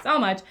you so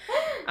much.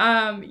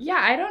 Yeah,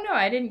 I don't know.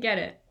 I didn't get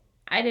it.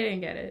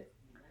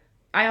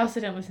 I also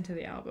didn't listen to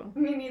the album.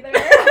 Me neither.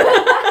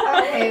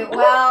 Okay,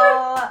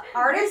 well,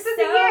 Artist of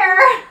the Year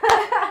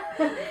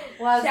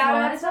was Shout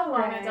Lana out to Del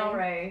Lana Rey. Del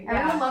Rey.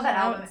 Everyone loved that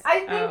album. I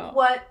think out.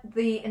 what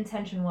the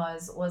intention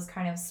was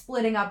kind of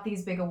splitting up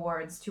these big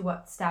awards to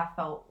what staff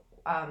felt,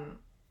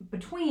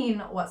 between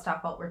what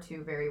staff felt were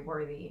two very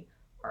worthy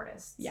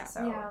artists. Yeah.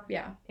 So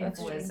Yeah. if That's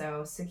true.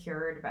 Lizzo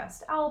secured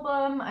Best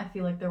Album, I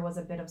feel like there was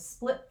a bit of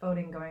split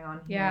voting going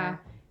on here. Yeah.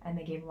 And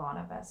they gave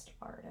Lana Best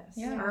Artist.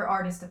 Yeah. Or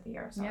Artist of the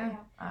Year, sorry.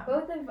 Yeah.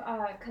 Both of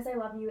 'Cause I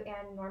Love You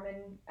and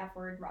Norman F.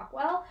 Word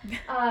Rockwell.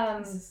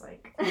 This is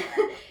like...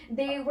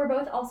 They were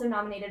both also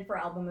nominated for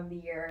Album of the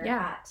Year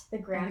at the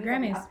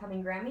Grammys. The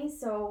upcoming Grammys.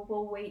 So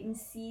we'll wait and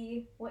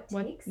see what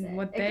takes it.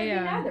 What It they, could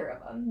be neither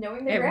of them,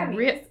 knowing the it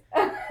Grammys.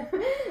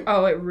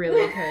 Oh, it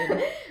really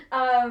could.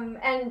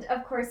 And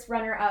of course,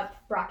 runner-up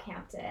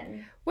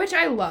Brockhampton. Which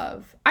I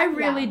love. I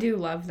really do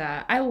love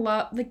that. I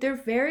love, like, they're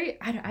very,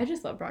 I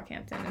just love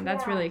Brockhampton, and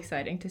that's really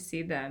exciting to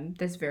see them,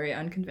 this very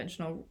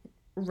unconventional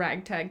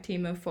ragtag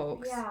team of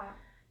folks,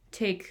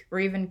 take, or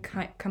even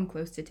come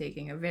close to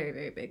taking a very,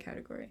 very big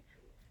category.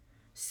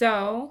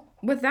 So,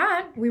 with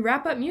that, we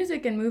wrap up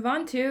music and move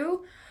on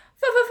to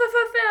film.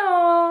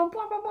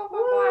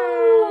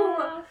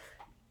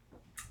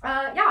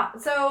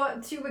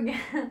 So to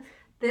begin,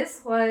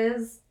 this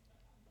was,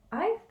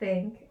 I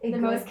think, The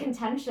most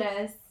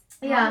contentious.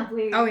 Yeah.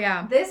 Probably. Oh,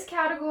 yeah. This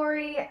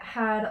category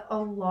had a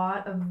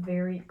lot of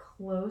very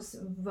close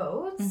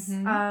votes,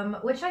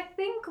 which I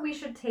think we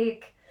should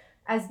take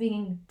as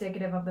being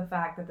indicative of the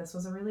fact that this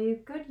was a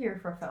really good year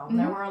for film.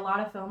 There were a lot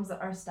of films that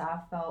our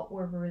staff felt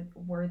were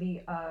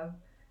worthy of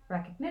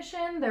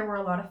recognition. There were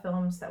a lot of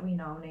films that we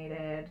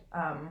nominated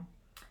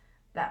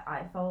that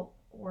I felt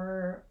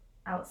were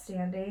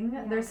outstanding.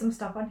 Yeah. There's some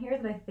stuff on here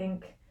that I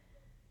think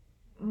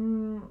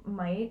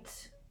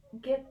might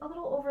get a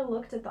little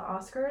overlooked at the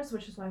Oscars,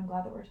 which is why I'm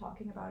glad that we're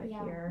talking about it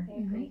here. I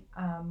agree.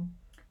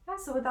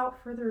 So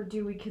without further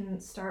ado, we can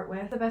start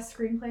with the best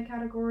screenplay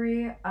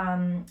category.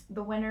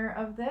 The winner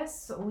of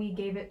this, we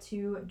gave it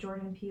to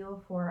Jordan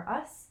Peele for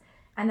Us,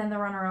 and then the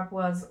runner-up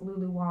was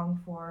Lulu Wang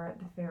for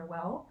The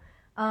Farewell.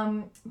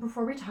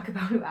 Before we talk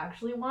about who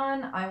actually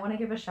won, I want to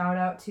give a shout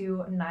out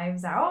to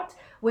Knives Out,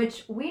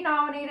 which we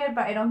nominated,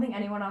 but I don't think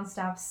anyone on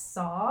staff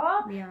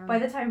saw by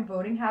the time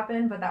voting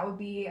happened, but that would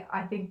be,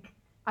 I think,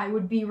 I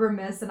would be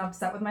remiss and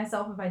upset with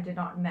myself if I did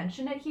not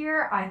mention it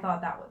here. I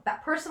thought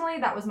that personally,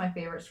 that was my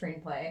favorite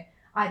screenplay.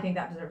 I think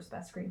that deserves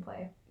best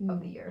screenplay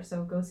of the year,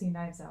 so go see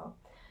Knives Out.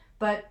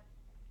 But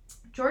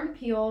Jordan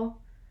Peele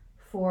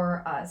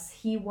for Us,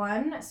 he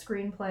won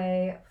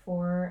screenplay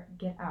for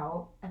Get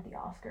Out at the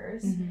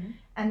Oscars,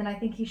 and then I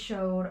think he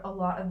showed a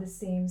lot of the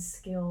same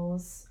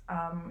skills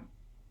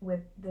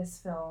with this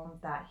film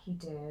that he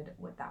did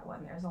with that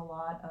one. There's a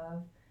lot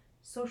of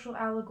social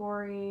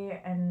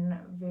allegory and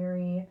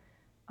very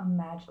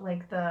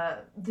like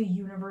the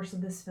universe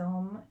of this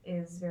film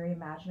is very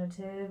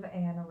imaginative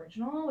and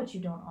original, which you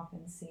don't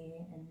often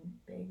see in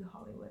big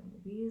Hollywood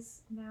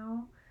movies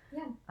now.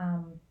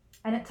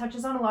 And it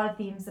touches on a lot of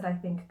themes that I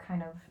think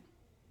kind of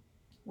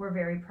were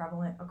very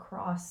prevalent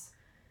across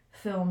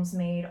films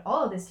made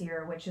all of this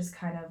year, which is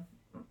kind of,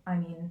 I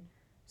mean,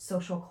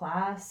 social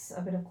class,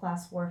 a bit of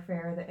class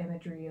warfare, the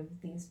imagery of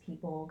these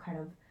people kind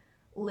of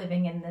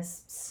living in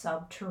this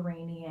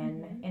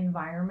subterranean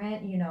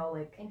environment, you know,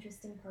 like...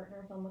 Interesting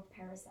partner film with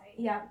Parasite.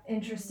 Yeah,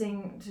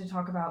 interesting to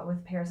talk about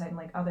with Parasite and,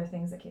 like, other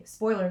things that came...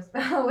 Spoilers!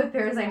 With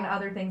Parasite and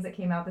other things that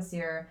came out this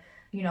year,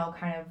 you know,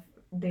 kind of,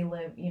 they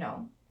live, you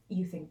know,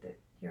 you think that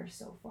you're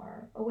so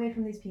far away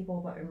from these people,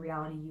 but in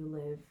reality you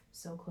live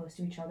so close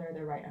to each other.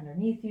 They're right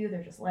underneath you.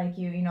 They're just like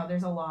you. You know,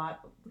 there's a lot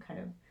kind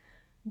of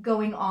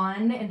going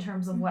on in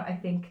terms of what I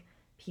think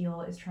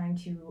Peele is trying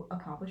to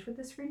accomplish with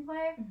this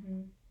screenplay.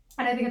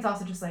 And I think it's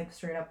also just, like,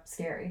 straight up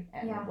scary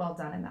and well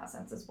done in that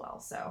sense as well.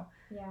 So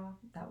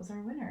that was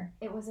our winner.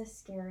 It was a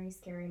scary,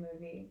 scary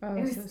movie. Oh,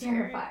 it was so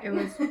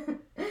terrifying. Scary.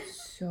 It was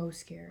so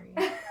scary.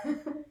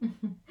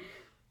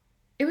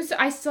 It was.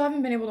 I still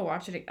haven't been able to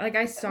watch it. Like,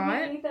 I saw Me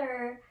it.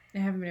 either. I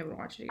haven't been able to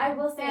watch it again. I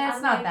will say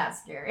it's not that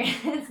scary.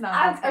 It's not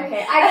that scary.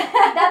 Okay,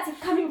 that's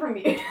coming from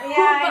me. Yeah,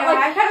 I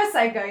know. I'm kind of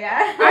psycho,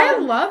 I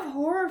love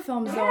horror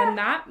films, though, and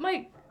that,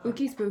 like,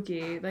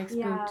 spooky, like,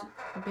 spooked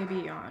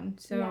Baby Yawn.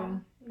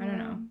 So, I don't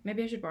know.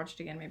 Maybe I should watch it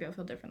again. Maybe I'll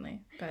feel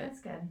differently. But that's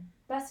good.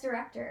 Best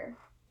Director,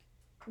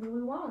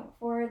 Lulu Wang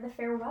for The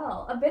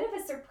Farewell. A bit of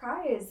a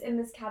surprise in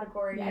this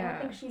category. Yeah. I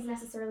don't think she's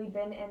necessarily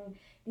been in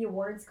the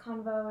awards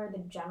convo or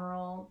the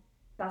general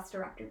Best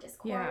Director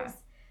discourse. Yeah.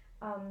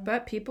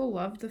 But people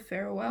loved The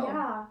Farewell.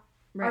 Yeah.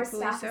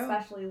 Rightfully Our staff so.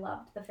 especially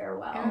loved The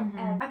Farewell. Yeah.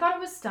 And I thought it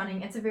was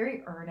stunning. It's a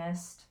very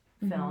earnest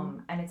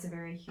film, and it's a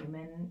very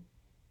human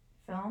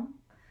film.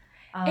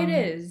 It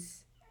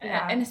is.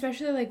 Yeah. And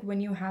especially, like,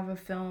 when you have a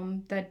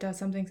film that does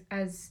something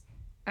as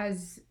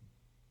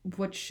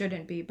what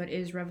shouldn't be, but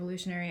is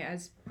revolutionary,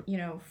 as, you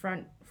know,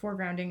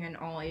 foregrounding an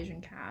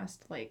all-Asian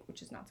cast, like,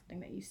 which is not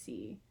something that you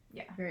see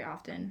very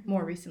often.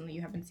 More recently,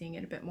 you have been seeing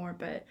it a bit more,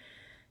 but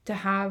to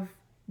have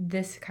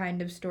this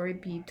kind of story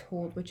be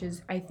told, which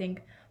is, I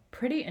think,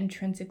 pretty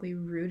intrinsically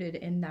rooted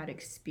in that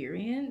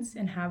experience,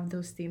 and have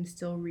those themes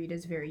still read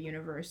as very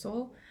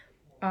universal,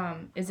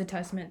 is a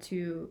testament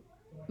to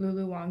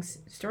Lulu Wang's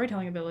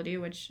storytelling ability,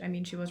 which, I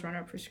mean, she was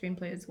runner-up for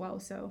screenplay as well,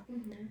 so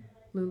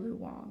Lulu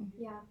Wang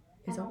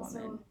is a also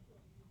woman.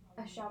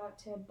 A shout out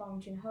to Bong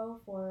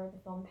Joon-ho for the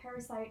film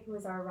Parasite, who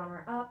is our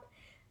runner-up.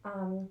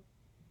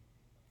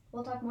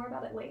 We'll talk more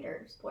about it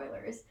later,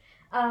 spoilers.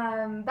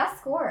 Best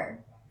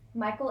score,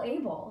 Michael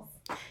Abels.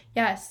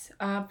 Yes,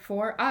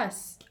 for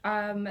us,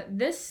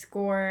 this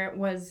score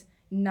was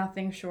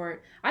nothing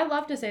short. I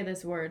love to say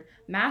this word,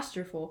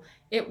 masterful.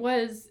 It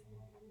was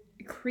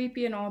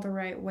creepy in all the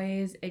right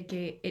ways.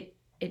 It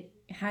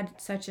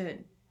had such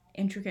an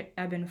intricate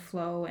ebb and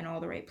flow in all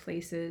the right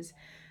places,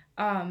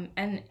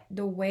 and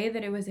the way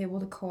that it was able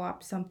to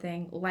co-opt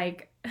something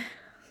like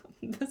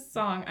the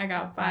song I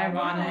Got Five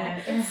on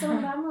It. It's so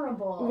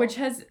memorable. Which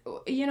has,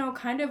 you know,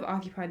 kind of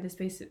occupied the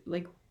space,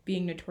 like,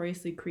 being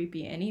notoriously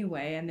creepy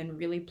anyway, and then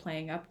really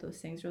playing up those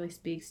things really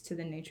speaks to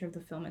the nature of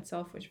the film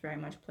itself, which very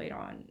much played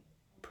on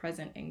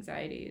present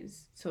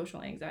anxieties,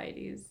 social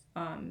anxieties,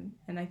 and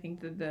I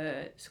think that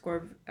the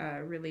score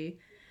really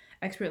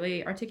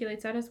expertly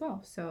articulates that as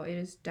well, so it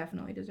is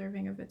definitely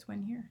deserving of its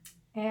win here.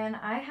 And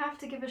I have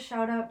to give a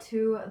shout out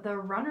to the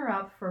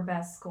runner-up for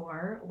Best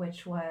Score,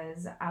 which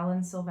was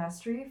Alan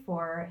Silvestri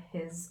for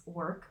his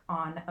work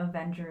on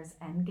Avengers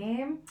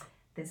Endgame.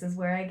 This is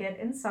where I get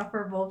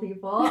insufferable,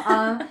 people.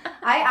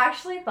 I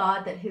actually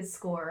thought that his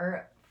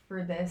score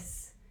for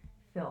this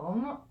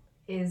film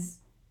is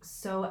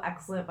so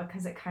excellent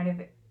because it kind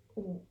of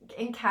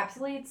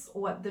encapsulates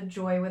what the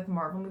joy with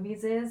Marvel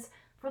movies is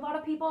for a lot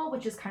of people,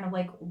 which is kind of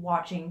like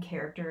watching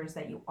characters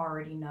that you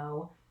already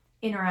know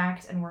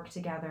interact and work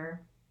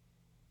together,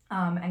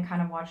 and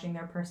kind of watching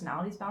their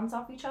personalities bounce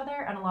off each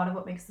other. And a lot of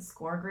what makes the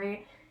score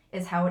great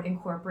is how it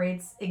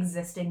incorporates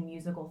existing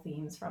musical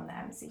themes from the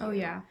MCU. Oh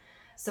yeah.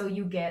 So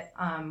you get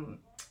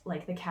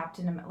like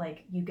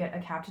you get a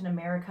Captain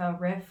America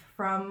riff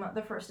from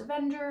the first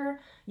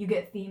Avenger, you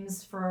get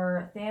themes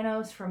for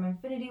Thanos from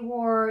Infinity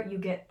War, you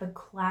get the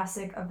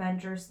classic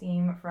Avengers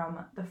theme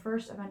from the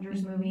first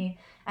Avengers movie,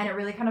 and it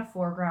really kind of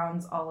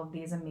foregrounds all of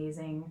these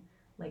amazing,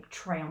 like,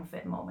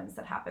 triumphant moments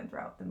that happen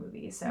throughout the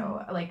movie.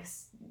 So like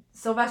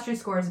Silvestri's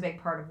score is a big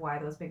part of why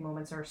those big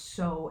moments are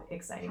so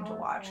exciting to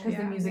watch, because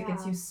the music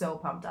gets you so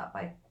pumped up.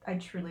 I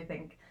truly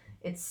think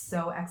it's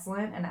so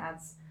excellent and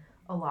adds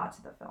a lot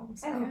to the film.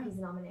 So. I hope he's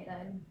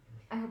nominated.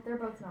 I hope they're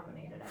both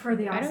nominated. For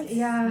the Oscar.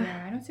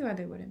 I don't see why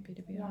they wouldn't be,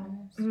 to be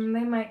honest.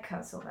 They might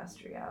cut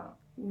Silvestri out.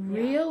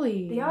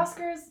 Really? The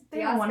Oscars, they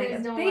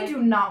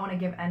do not want to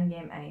give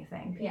Endgame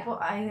anything. People,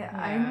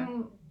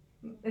 I'm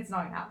it's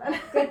not gonna happen.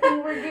 Good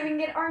thing we're giving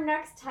it our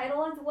next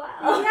title as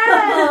well.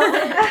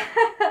 Yes!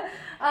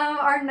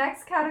 Our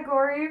next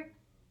category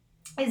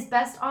is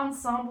Best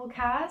Ensemble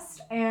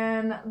Cast,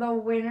 and the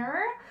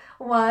winner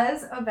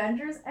was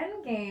Avengers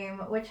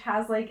Endgame, which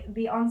has, like,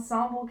 the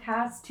ensemble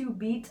cast to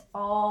beat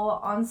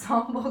all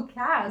ensemble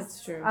casts.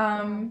 That's true.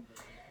 Can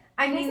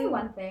I say mean,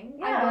 one thing?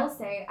 yeah. I will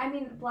say,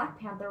 Black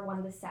Panther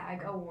won the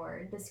SAG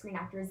award, the Screen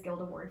Actors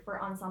Guild Award,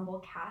 for ensemble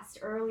cast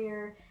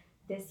earlier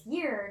this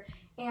year.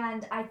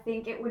 And I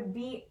think it would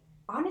be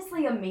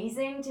honestly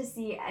amazing to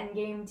see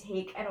Endgame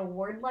take an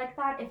award like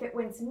that. If it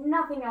wins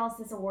nothing else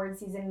this award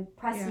season,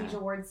 prestige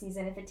award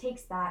season, if it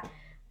takes that,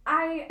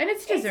 and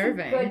it's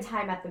deserving. It's a good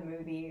time at the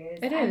movies.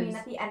 It is. I mean,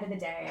 at the end of the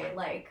day,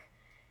 like,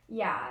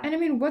 yeah. And I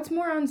mean, what's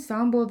more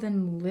ensemble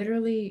than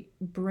literally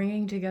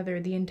bringing together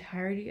the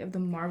entirety of the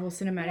Marvel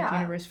Cinematic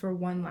Universe for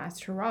one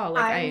last hurrah?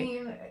 Like, I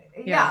mean,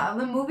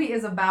 the movie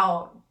is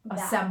about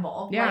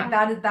assemble. Yeah.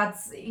 Like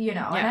that's, you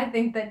know, and I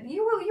think that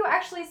you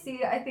actually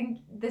see, I think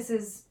this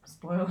is,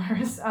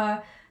 spoilers,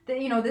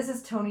 this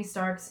is Tony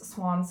Stark's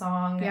swan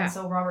song, and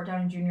so Robert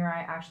Downey Jr.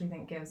 I actually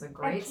think gives a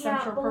great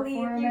central performance. I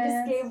can't believe you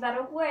just gave that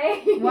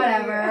away.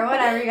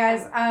 whatever, you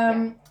guys.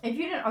 If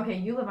you didn't, okay,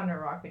 you live under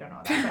a rock, we don't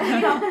know that, but,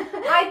 you know,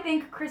 I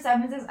think Chris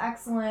Evans is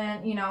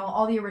excellent. You know,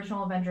 all the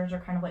original Avengers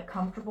are kind of like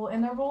comfortable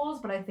in their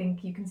roles, but I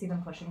think you can see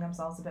them pushing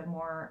themselves a bit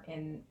more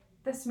in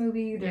this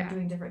movie. They're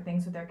doing different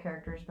things with their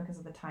characters because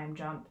of the time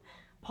jump.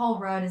 Paul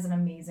Rudd is an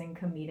amazing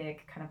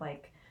comedic kind of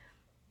like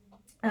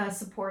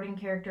supporting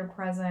character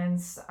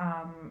presence.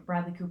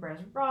 Bradley Cooper as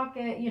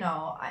Rocket. You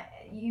know,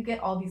 you get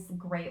all these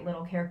great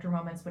little character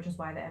moments, which is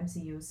why the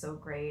MCU is so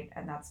great,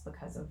 and that's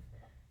because of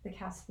the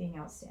cast being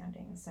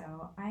outstanding.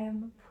 So I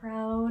am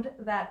proud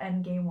that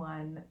Endgame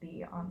won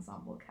the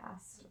Ensemble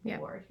Cast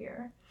award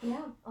here.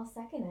 Yeah, I'll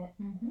second it.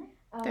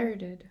 Mm-hmm.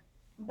 Thirded.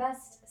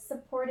 Best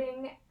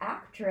Supporting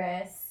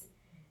Actress.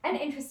 An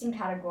interesting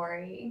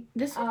category.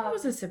 This one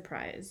was a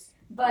surprise.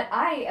 But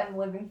I am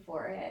living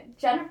for it.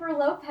 Jennifer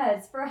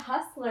Lopez for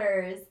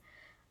Hustlers.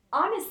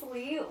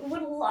 Honestly,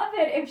 would love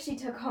it if she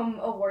took home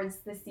awards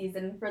this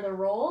season for the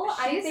role.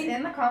 She's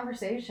in the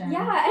conversation.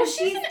 Yeah, and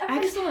she's an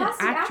excellent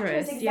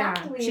actress.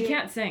 Exactly. Yeah, she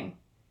can't sing.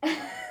 And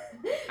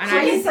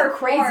she's a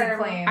crazy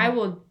claim. I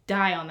will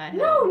die on that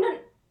hill. No.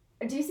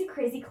 Do you see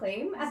Crazy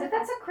Claim?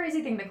 That's a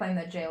crazy thing to claim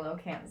that J-Lo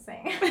can't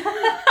sing.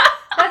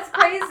 That's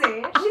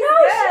crazy. She's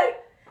good.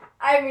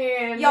 I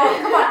mean, yo,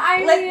 come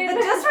on!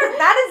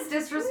 That is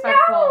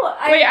disrespectful. No,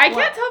 wait, I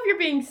can't tell if you're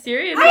being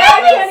serious. I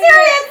am being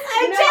serious.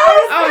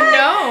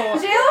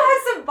 J-Lo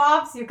has some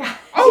bops, you guys.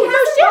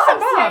 She has some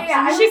bops.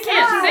 Yeah, she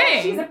can't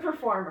sing. She's a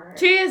performer.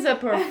 She is a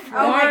performer.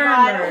 Oh my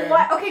god!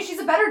 What? Okay, she's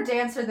a better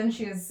dancer than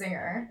she is a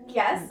singer.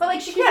 Yes, but like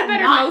she's can't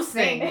better not most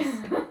sing.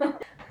 things.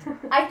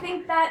 I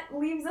think that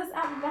leaves us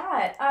at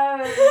that.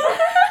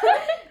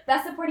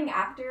 Best Supporting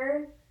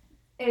Actor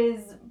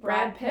is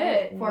Brad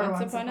Pitt for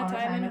Once Upon a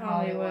Time in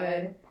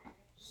Hollywood.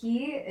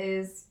 He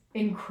is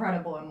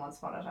incredible in Once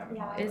Upon a Time in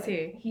Hollywood. Is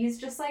he? He's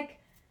just like,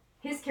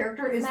 his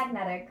character is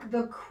magnetic.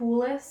 The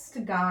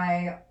coolest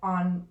guy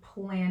on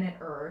planet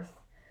Earth.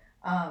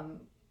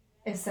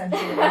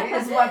 Essentially,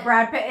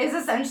 is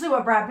essentially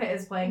what Brad Pitt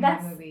is playing in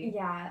that movie.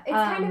 Yeah,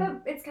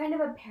 it's kind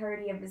of a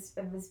parody of his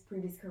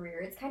previous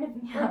career. It's kind of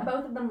for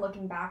both of them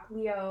looking back,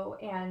 Leo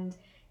and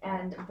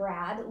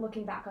Brad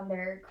looking back on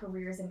their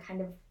careers and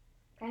kind of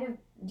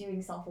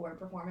doing self-aware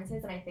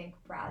performances, and I think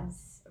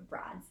Brad's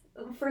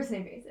first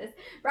name basis.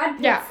 Brad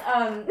Pitt's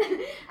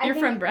your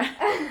friend Brad.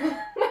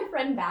 My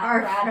friend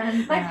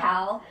Brad, my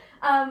pal.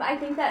 I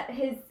think that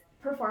his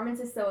performance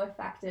is so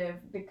effective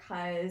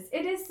because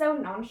it is so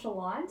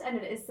nonchalant and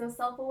it is so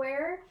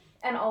self-aware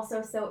and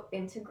also so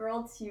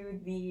integral to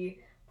the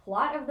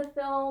plot of the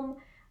film.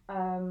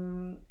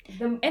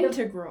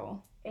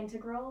 Integral.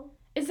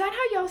 Is that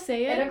how y'all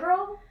say it?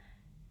 Integral?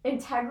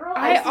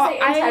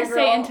 I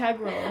say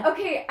integral.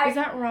 Okay. Is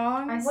that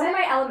wrong? One of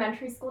my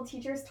elementary school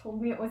teachers told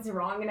me it was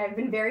wrong, and I've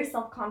been very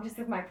self-conscious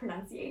of my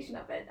pronunciation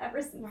of it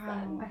ever since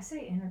then. I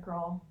say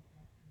integral.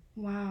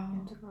 Wow.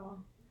 Integral.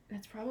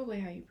 That's probably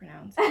how you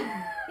pronounce it.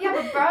 Yeah,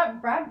 but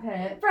Brad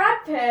Pitt.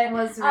 Brad Pitt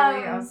was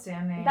really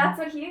outstanding. That's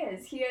what he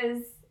is. He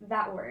is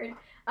that word.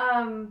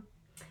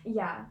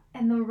 Yeah.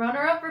 And the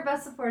runner-up for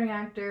Best Supporting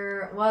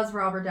Actor was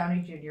Robert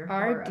Downey Jr.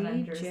 for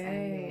Avengers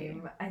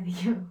Endgame. I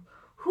think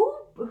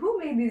who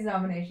made these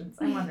nominations?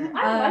 I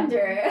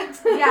wonder.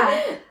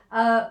 Yeah.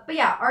 But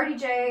yeah,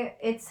 RDJ,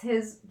 it's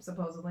his,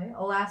 supposedly,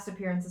 last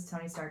appearance as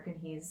Tony Stark, and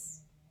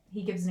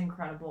he gives an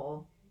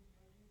incredible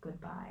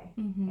goodbye.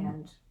 Mm-hmm.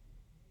 And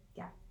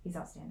yeah, he's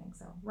outstanding.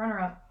 So,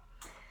 runner-up.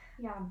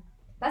 Yeah.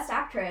 Best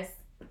Actress.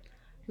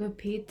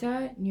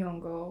 Lupita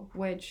Nyong'o,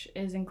 which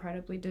is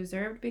incredibly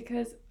deserved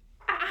because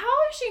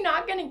how is she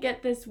not going to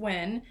get this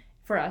win?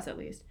 For us, at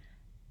least.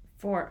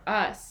 For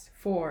us.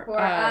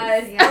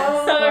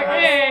 Yes.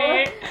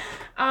 Okay.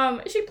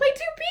 She played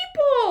two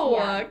people.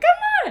 Yeah.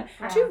 Come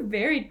on. Two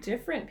very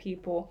different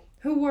people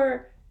who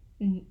were...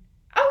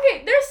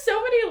 Okay, there's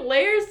so many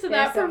layers to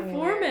that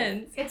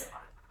performance. It's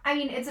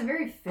a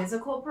very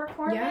physical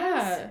performance.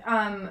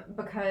 Yeah.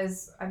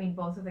 Because,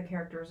 both of the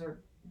characters are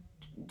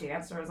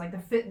dancers. Like, the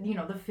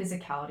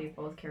physicality of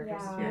both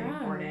characters is very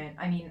important.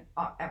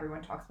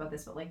 Everyone talks about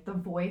this, but, like, the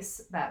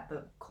voice that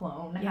the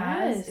clone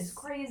has is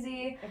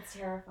crazy. It's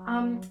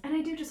terrifying. And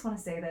I do just want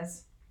to say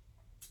this.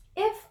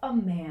 if a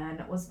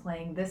man was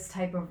playing this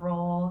type of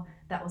role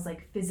that was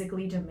like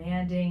physically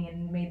demanding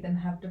and made them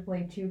have to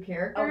play two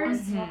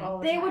characters,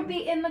 they would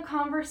be in the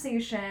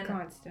conversation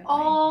Constantly.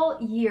 all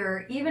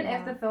year, even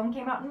if the film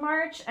came out in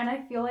March. And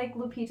I feel like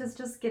Lupita's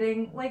just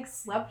getting like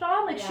slept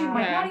on. Like she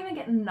might not even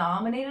get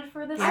nominated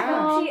for this I film.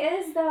 hope she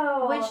is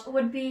though. Which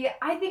would be,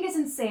 I think it's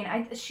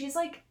insane. She's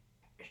like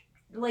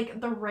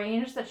the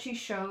range that she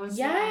shows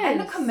and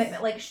the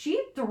commitment, like she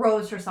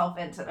throws herself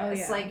into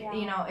this.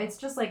 You know, it's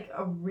just like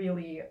a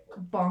really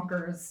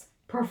bonkers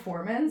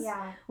performance,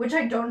 which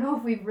I don't know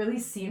if we've really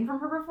seen from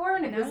her before,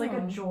 and it was like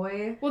a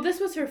joy. Well, this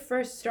was her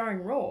first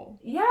starring role.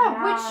 Which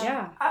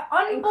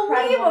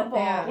unbelievable.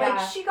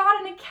 Like she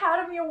got an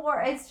Academy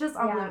Award. It's just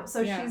unbelievable.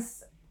 So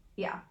she's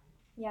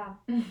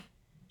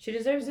she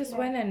deserves this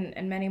win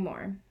and many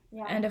more.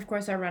 Yeah. And of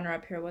course, our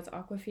runner-up here was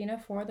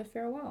Awkwafina for The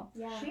Farewell.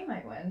 Yeah, she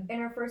might win in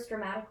her first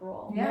dramatic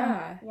role.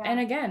 Yeah. And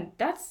again,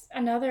 that's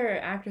another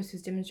actress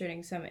who's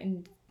demonstrating some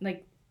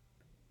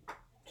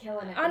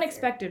killing it,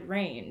 unexpected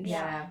range.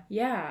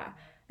 Yeah.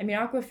 I mean,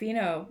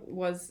 Awkwafina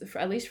was,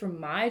 at least from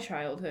my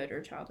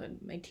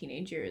my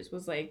teenage years,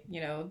 was like,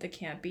 you know, the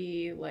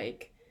campy,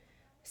 like,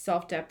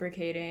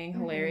 self-deprecating,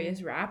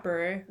 hilarious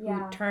rapper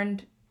who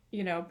turned,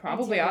 you know,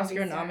 probably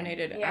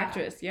Oscar-nominated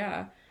actress.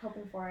 Yeah.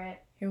 Hoping for it.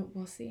 Here,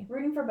 we'll see.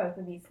 Rooting for both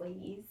of these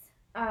ladies.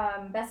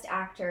 Best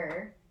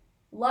Actor.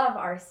 Love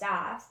our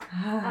staff.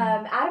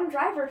 Adam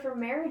Driver for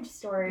Marriage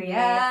Story.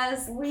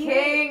 Yes,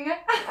 King.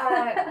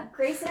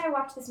 Grace and I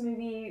watched this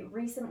movie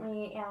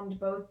recently and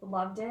both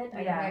loved it.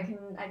 I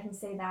can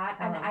say that.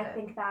 I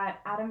think that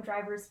Adam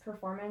Driver's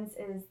performance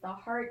is the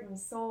heart and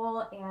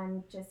soul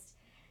and just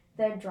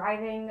the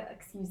driving,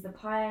 excuse the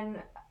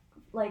pun,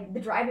 like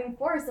the driving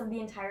force of the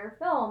entire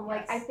film.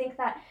 Like I think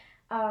that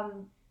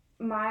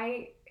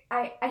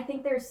I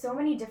think there's so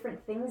many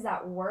different things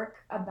that work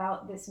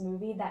about this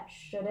movie that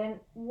shouldn't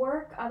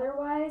work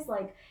otherwise,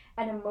 like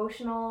an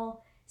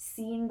emotional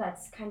scene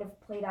that's kind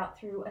of played out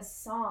through a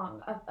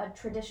song, a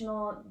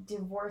traditional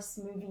divorce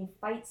movie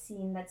fight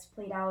scene that's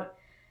played out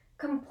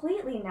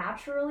completely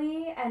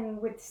naturally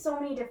and with so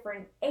many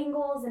different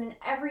angles, and in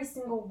every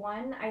single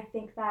one, I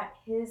think that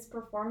his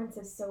performance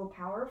is so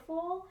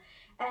powerful.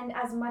 And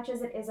as much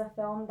as it is a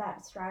film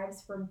that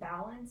strives for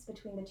balance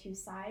between the two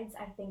sides,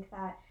 I think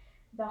that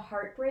the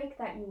heartbreak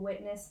that you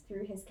witness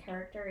through his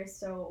character is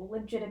so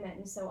legitimate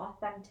and so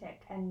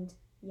authentic, and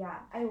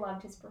I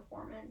loved his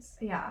performance.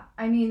 Yeah,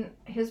 I mean,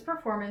 his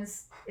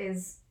performance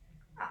is,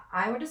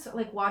 I would just,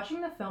 like,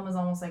 watching the film is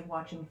almost like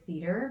watching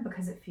theater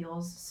because it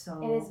feels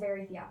so... It is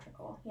very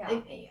theatrical,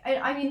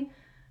 I mean,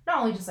 not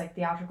only just, like,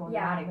 theatrical and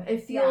dramatic, but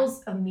it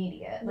feels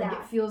immediate. Like,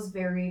 it feels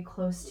very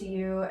close to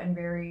you and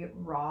very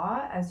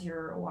raw as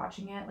you're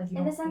watching it. Like, you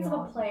in the sense of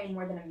a play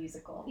more than a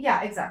musical.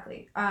 Yeah,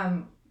 exactly.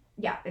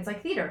 Yeah, it's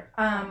like theater.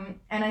 And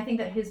I think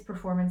that his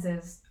performance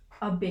is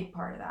a big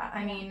part of that.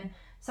 I mean,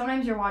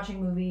 sometimes you're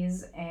watching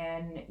movies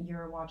and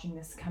you're watching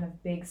this kind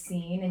of big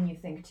scene and you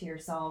think to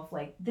yourself,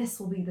 like, this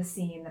will be the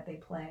scene that they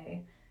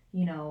play,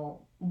 you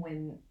know,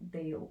 when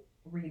they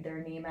read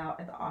their name out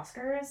at the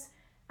Oscars.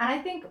 And I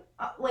think,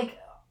 like,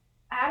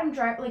 Adam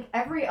Driver, like,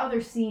 every other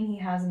scene he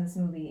has in this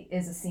movie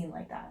is a scene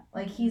like that.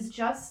 Like, he's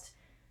just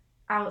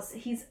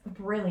he's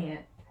brilliant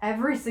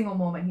every single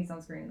moment he's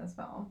on screen in this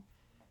film.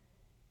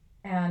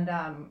 And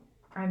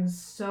I'm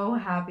so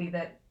happy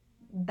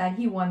that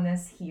he won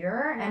this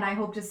here, and I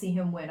hope to see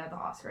him win at the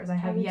Oscars. I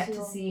have yet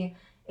to see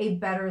a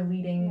better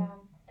leading...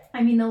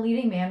 I mean, the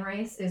leading man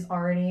race is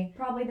already...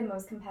 Probably the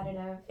most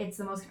competitive. It's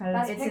the most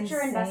competitive. Best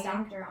Picture and Best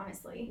Actor,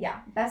 honestly.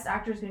 Yeah, Best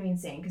Actor is going to be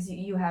insane, because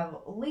you have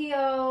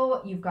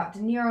Leo, you've got De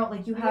Niro,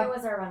 like you have... Leo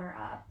was our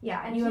runner-up.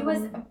 Yeah, and he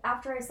was,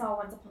 after I saw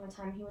Once Upon a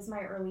Time, he was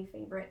my early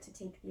favorite to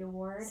take the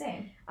award.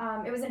 Same.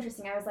 It was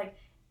interesting. I was like,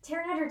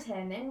 Taron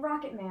Egerton in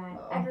Rocketman,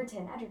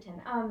 Egerton,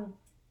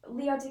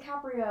 Leo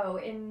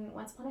DiCaprio in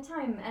Once Upon a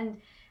Time, and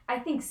I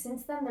think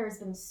since then there have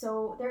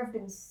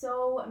been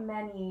so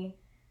many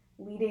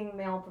leading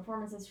male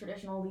performances,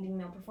 traditional leading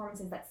male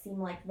performances that seem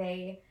like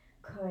they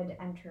could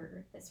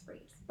enter this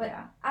race. But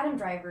Adam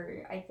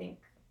Driver, I think,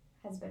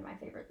 has been my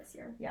favorite this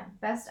year. Yeah,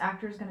 Best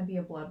Actor is going to be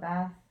a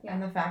bloodbath,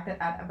 and the fact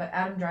that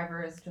Adam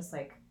Driver is just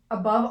like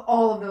above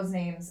all of those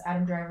names.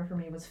 Adam Driver for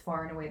me was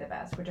far and away the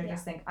best, which I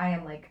just think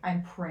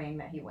I'm praying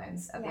that he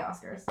wins at the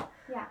Oscars.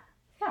 Yeah,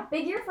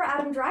 big year for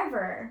Adam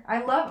Driver.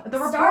 I love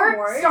the Star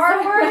Wars.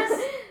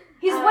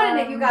 He's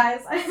winning it, you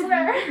guys. I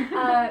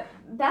swear.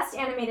 Best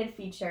Animated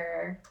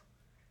Feature.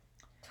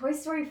 Toy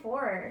Story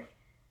 4.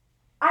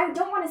 I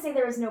don't want to say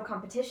there was no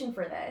competition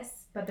for this.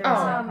 But there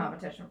was no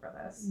competition for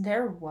this.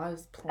 There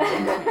was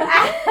plenty.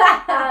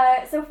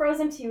 So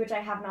Frozen 2, which I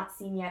have not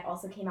seen yet,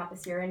 also came out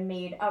this year and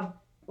made a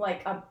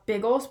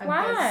big old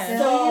splash.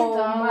 So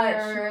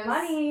much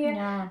money.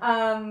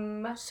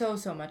 Yeah.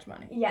 So much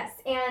money. Yes,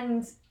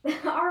 and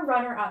our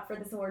runner-up for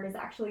this award is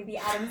actually the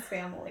Addams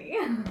Family.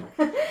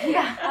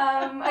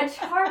 A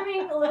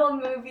charming little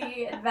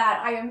movie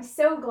that I am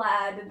so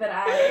glad that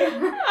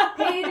I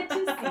paid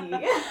to see.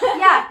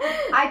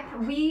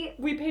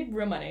 We paid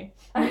real money.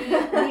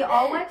 We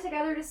all went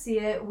together to see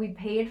it. We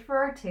paid for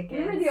our tickets.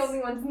 We were the only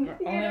ones in the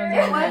theater.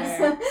 It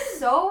was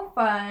so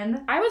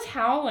fun. I was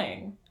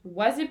howling.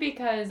 Was it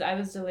because I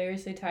was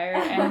deliriously tired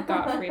and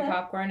got free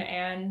popcorn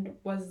and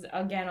was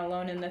again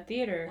alone in the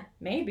theater?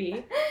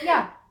 Maybe.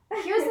 Yeah.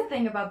 Here's the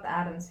thing about the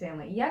Addams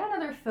Family. Yet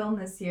another film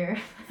this year.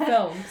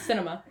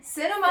 Cinema.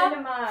 Finn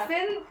Wolfhard.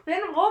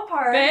 Finn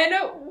Wolfhard.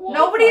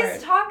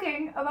 Nobody's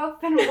talking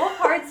about Finn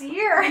Wolfhard's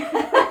year.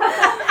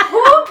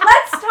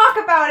 Let's talk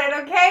about it,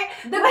 okay?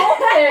 The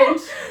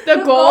Goldfinch.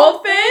 The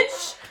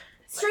Goldfinch.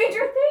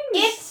 Stranger Things.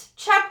 It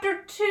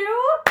Chapter 2,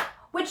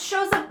 which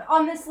shows up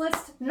on this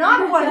list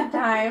not one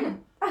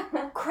time.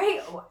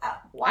 Great.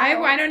 Wow.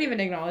 I don't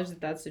even acknowledge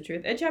that that's the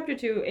truth. Chapter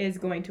 2 is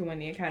going to win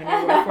the Academy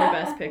Award for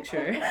Best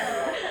Picture.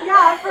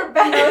 Yeah, for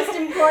best most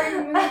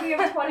important movie of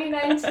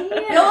 2019.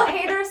 Bill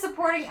Hader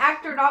supporting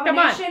actor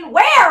nomination. Come on.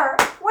 Where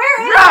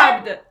is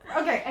Robbed. it?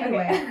 Okay,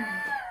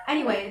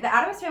 anyway, The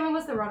Addams Family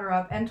was the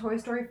runner-up, and Toy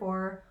Story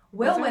 4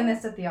 will win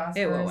this at the Oscars.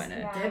 It will win it.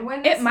 Yeah. Did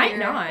win this It might year.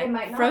 not. It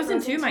might not. Frozen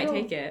 2 Frozen might 2.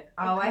 take it.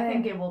 Oh, I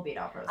think it will beat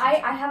out Frozen 2.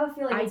 I have a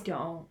feeling I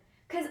don't.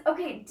 because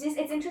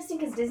it's interesting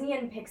because Disney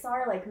and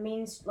Pixar, like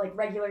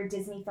regular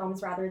Disney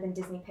films rather than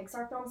Disney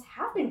Pixar films,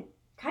 have been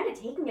kind of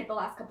taking it the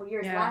last couple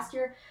years. Yeah. Last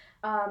year,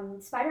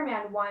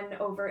 Spider-Man won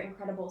over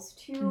Incredibles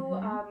 2.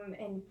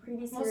 And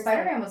previous years,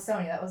 Spider-Man was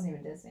Sony. That wasn't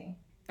even Disney.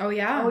 Oh,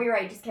 yeah. Oh, you're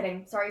right. Just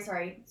kidding. Sorry.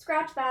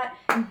 Scratch that.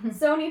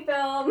 Sony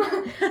film.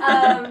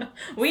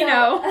 We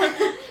know.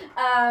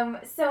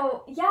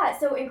 So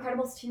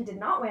Incredibles 2 did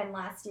not win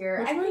last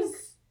year. Which I think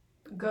was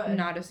Good.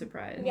 not a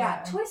surprise.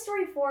 Yeah, Toy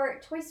Story 4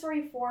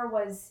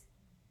 was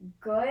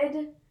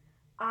good.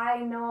 I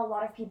know a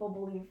lot of people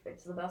believe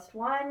it's the best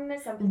one.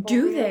 Some people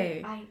Do believe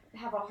they? I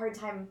have a hard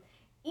time.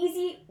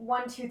 Easy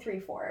 1, 2, 3,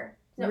 4.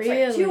 No,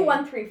 Really? sorry, 2,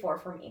 1, 3, 4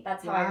 for me.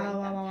 That's how I rank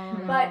them. Wow.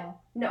 But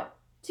no,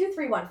 2,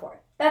 3, 1,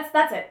 4. That's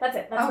it. That's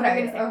what I'm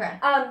gonna say. Okay.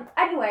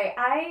 Anyway,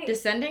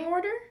 Descending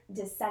order?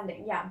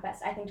 Descending. Yeah,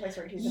 best. I think Toy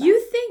Story 2 is the You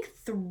best. think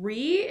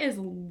 3 is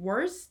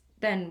worse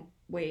than...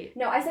 Wait.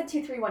 No, I said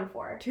 2, 3, 1,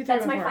 4. 2, 3,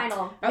 That's 1, my 4.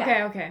 final. Okay,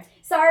 Yeah. okay.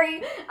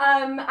 Sorry.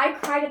 I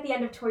cried at the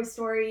end of Toy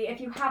Story. If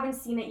you haven't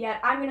seen it yet,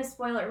 I'm gonna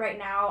spoil it right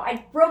now.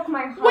 I broke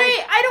my heart.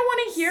 Wait, I don't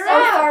want to hear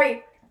Oh, it.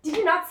 sorry. Did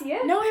you not see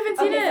it? No, I haven't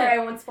seen Okay, it. sorry, I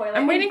won't spoil it.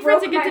 I'm waiting It for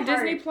it to broke get to my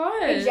heart. Disney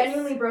Plus. It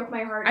genuinely broke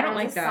my heart. I don't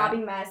was like a that.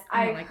 sobbing mess.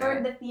 I I don't like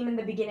heard that. the theme in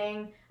the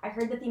beginning.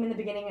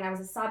 And I was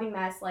a sobbing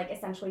mess, like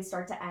essentially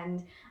start to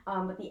end.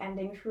 But the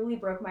ending truly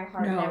broke my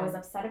heart, and I No. was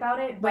upset about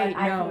it. But Wait,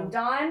 I've no. moved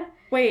on.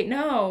 Wait,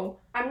 no.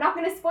 I'm not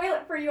gonna spoil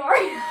it for you,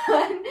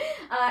 Ariane.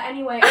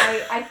 Anyway,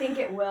 I think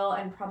it will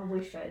and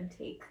probably should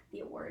take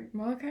the award.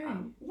 Well, okay.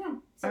 Yeah.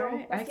 So All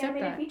right, I best accept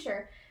animated that.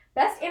 feature.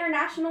 Best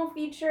international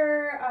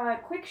feature,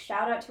 quick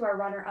shout out to our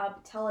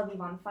runner-up, Tel Aviv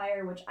on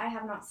Fire, which I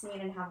have not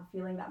seen and have a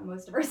feeling that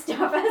most of our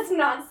staff has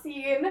not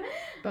seen.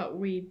 But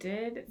we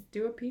did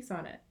do a piece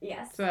on it.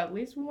 Yes. So at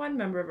least one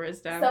member of our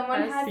staff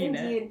Someone has has seen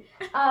indeed.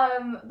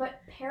 it.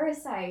 But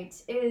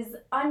Parasite is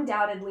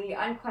undoubtedly,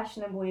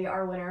 unquestionably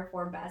our winner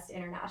for Best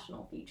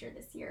International Feature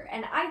this year.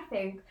 And I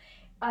think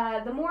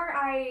the more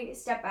I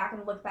step back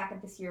and look back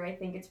at this year, I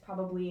think it's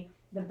probably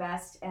the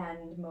best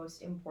and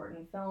most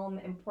important film.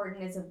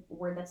 Important is a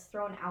word that's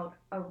thrown out,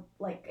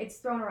 it's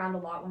thrown around a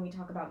lot when we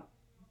talk about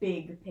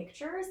big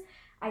pictures.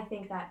 I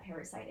think that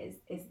Parasite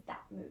is that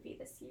movie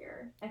this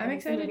year. I think I'm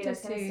it's a excited movie to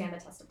that's going to see. stand the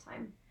test of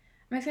time.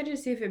 I'm excited to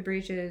see if it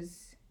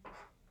breaches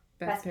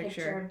Best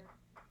Picture.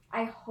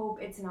 I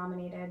hope it's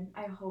nominated.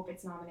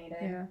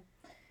 Yeah.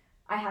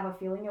 I have a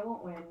feeling it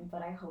won't win,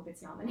 but I hope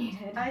it's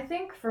nominated. I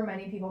think for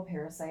many people,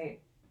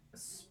 Parasite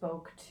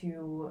spoke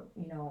to,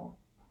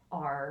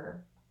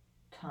 our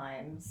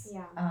times.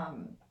 Yeah.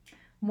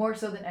 More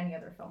so than any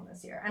other film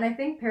this year. And I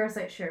think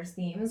Parasite shares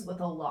themes with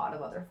a lot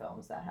of other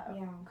films that have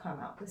come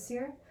out this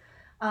year.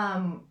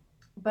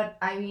 But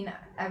I mean,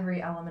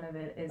 every element of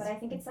it is... But I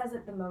think it says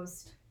it the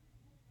most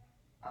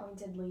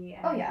pointedly.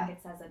 And Oh, yeah. I think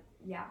it says it,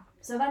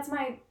 So that's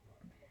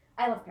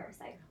I love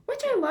Parasite.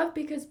 Which I love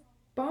because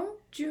Bong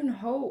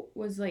Joon-ho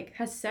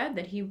has said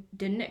that he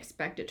didn't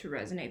expect it to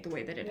resonate the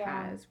way that it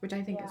has, which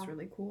I think is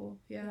really cool.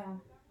 Yeah.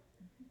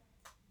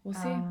 We'll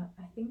see. I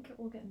think it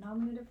will get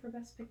nominated for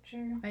Best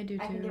Picture. I do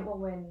too. I think it will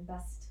win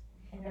Best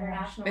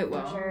International It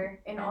will. Feature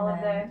in And all of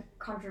the then-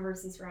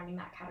 controversy surrounding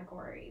that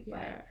category.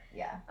 Yeah.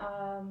 Yeah.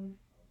 But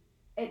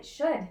it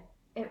should.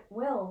 It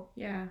will.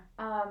 Yeah.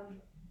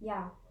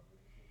 Yeah.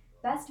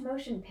 Best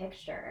Motion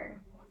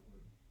Picture.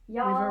 We've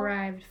Y'all.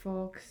 arrived,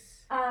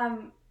 folks.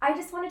 I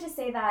just wanted to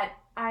say that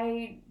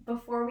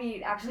before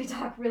we actually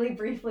talk really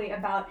briefly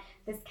about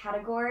this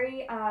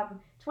category,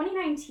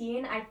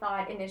 2019 I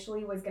thought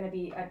initially was going to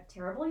be a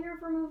terrible year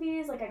for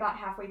movies. I got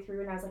halfway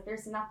through and I was like,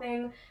 there's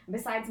nothing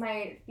besides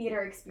my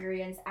theater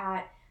experience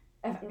at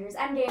Avengers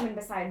Endgame and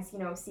besides,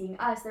 seeing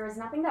Us, there was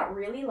nothing that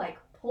really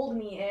pulled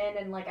me in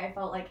and I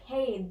felt like,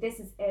 hey, this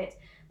is it.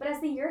 But as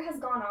the year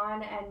has gone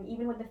on, and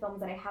even with the films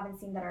that I haven't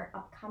seen that are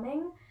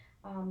upcoming,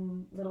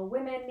 Little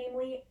Women,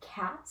 namely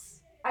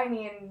Cats. I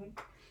mean,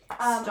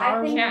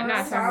 Star I think Can't not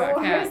talk Star about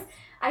Wars. cats.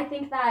 I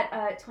think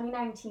that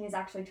 2019 is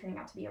actually turning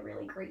out to be a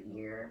really great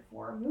year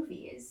for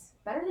movies.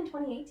 Better than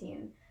 2018,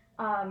 in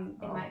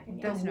my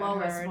opinion. That's The not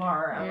lowest hard.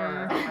 bar ever.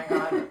 Yeah. Oh my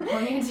god.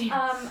 2018.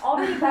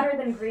 Already better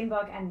than Green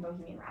Book and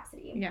Bohemian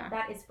Rhapsody. Yeah.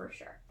 That is for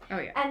sure. Oh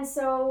yeah. And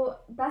so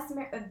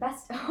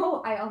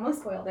oh, I almost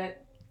spoiled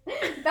it.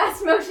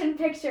 Best motion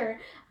picture.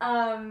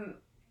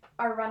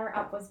 Our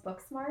runner-up was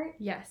Booksmart.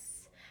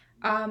 Yes.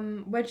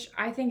 Which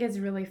I think is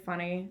really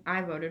funny.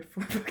 I voted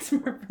for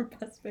Booksmart for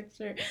Best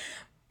Picture.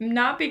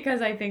 Not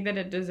because I think that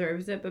it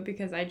deserves it, but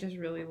because I just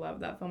really love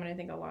that film, and I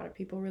think a lot of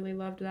people really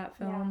loved that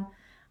film.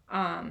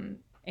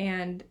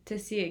 And to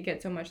see it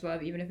get so much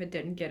love, even if it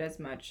didn't get as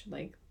much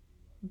like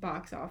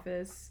box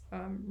office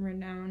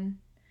renown,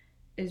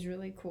 is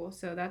really cool.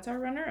 So that's our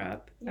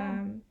runner-up.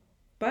 Yeah.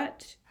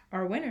 But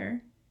our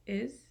winner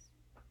is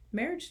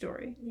Marriage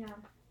Story. Yeah.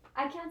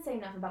 I can't say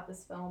enough about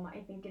this film. I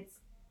think it's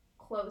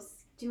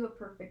close to a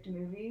perfect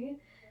movie.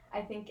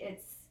 I think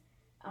it's,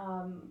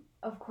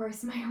 of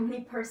course, my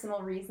only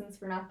personal reasons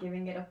for not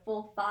giving it a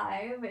full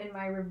 5 in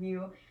my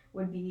review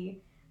would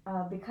be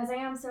because I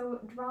am so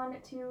drawn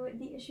to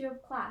the issue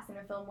of class in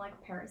a film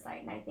like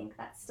Parasite, and I think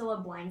that's still a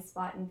blind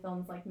spot in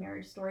films like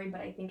Marriage Story,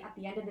 but I think at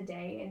the end of the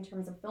day, in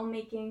terms of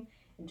filmmaking,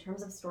 in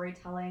terms of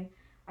storytelling,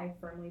 I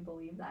firmly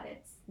believe that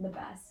it's the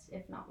best,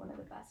 if not one of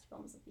the best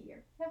films of the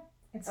year. Yeah,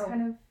 it's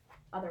kind of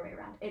other way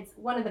around. It's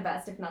one of the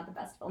best, if not the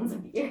best films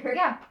of the year.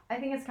 Yeah, I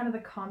think it's kind of the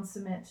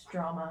consummate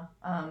drama.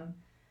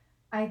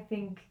 I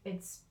think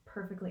it's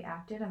perfectly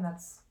acted, and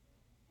that's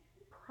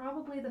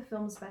probably the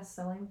film's best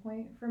selling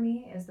point for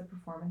me, is the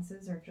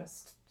performances are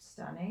just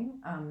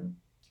stunning.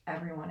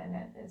 Everyone in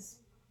it is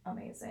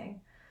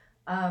amazing.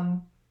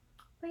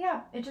 But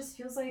yeah, it just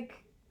feels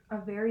like a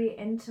very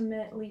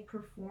intimately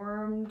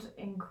performed,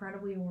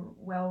 incredibly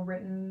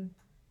well-written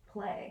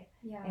play.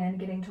 Yeah. And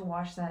getting to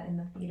watch that in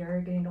the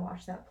theater, getting to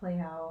watch that play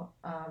out,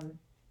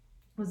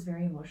 was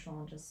very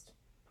emotional and just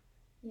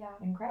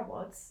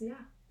incredible. It's,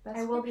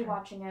 I will be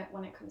watching it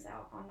when it comes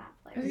out on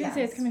Netflix. I was gonna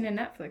say it's coming to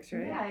Netflix,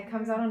 right? Yeah, it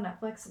comes out on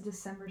Netflix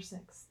December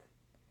 6th.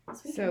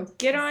 So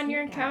get on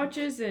your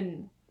couches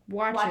and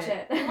watch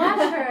it.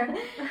 Watch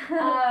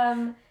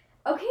her.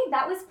 Okay,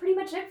 that was pretty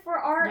much it for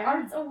our Yeah.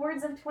 Arts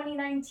Awards of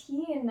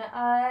 2019.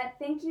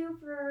 Thank you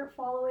for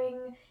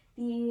following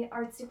the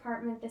arts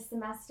department this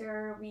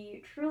semester.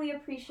 We truly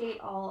appreciate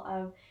all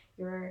of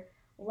your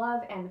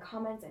love and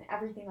comments and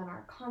everything on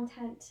our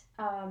content,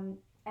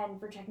 and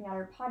for checking out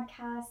our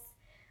podcasts.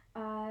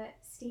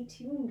 Stay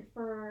tuned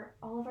for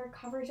all of our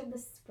coverage of the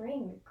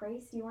spring.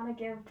 Grace, do you want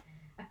to give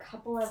a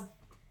couple of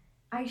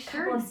I Couple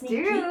sure of sneak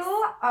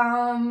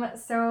do.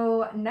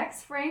 So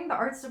next spring, the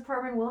arts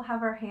department will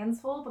have our hands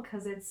full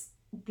because it's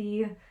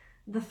we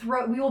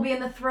will be in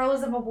the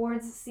throes of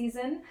awards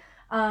season.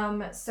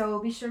 So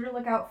be sure to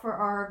look out for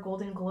our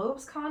Golden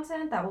Globes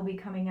content that will be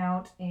coming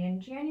out in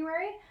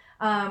January.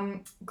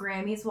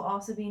 Grammys will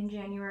also be in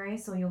January,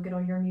 so you'll get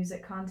all your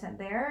music content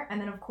there. And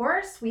then, of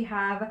course, we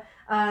have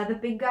the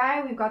big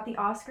guy. We've got the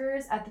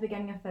Oscars at the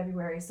beginning of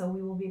February, so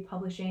we will be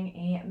publishing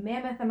a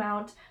mammoth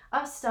amount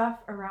of stuff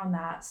around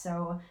that.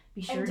 So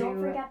be sure and to...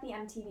 don't forget the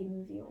MTV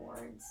Movie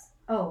Awards.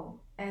 Oh,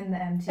 and the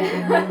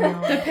MTV Movie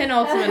Awards. The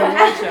penultimate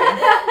award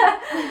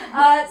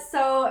show.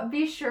 So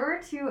be sure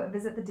to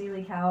visit the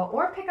Daily Cal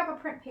or pick up a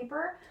print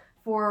paper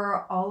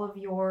for all of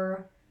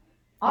your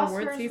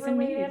Award season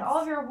Oscars-related, news. all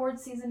of your award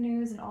season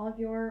news, and all of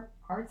your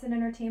arts and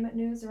entertainment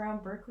news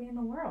around Berkeley and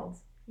the world.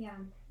 Yeah.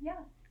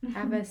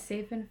 Have a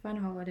safe and fun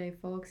holiday,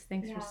 folks.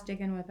 Thanks Yeah. for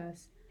sticking with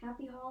us.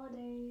 Happy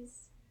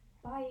holidays.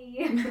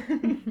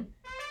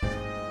 Bye.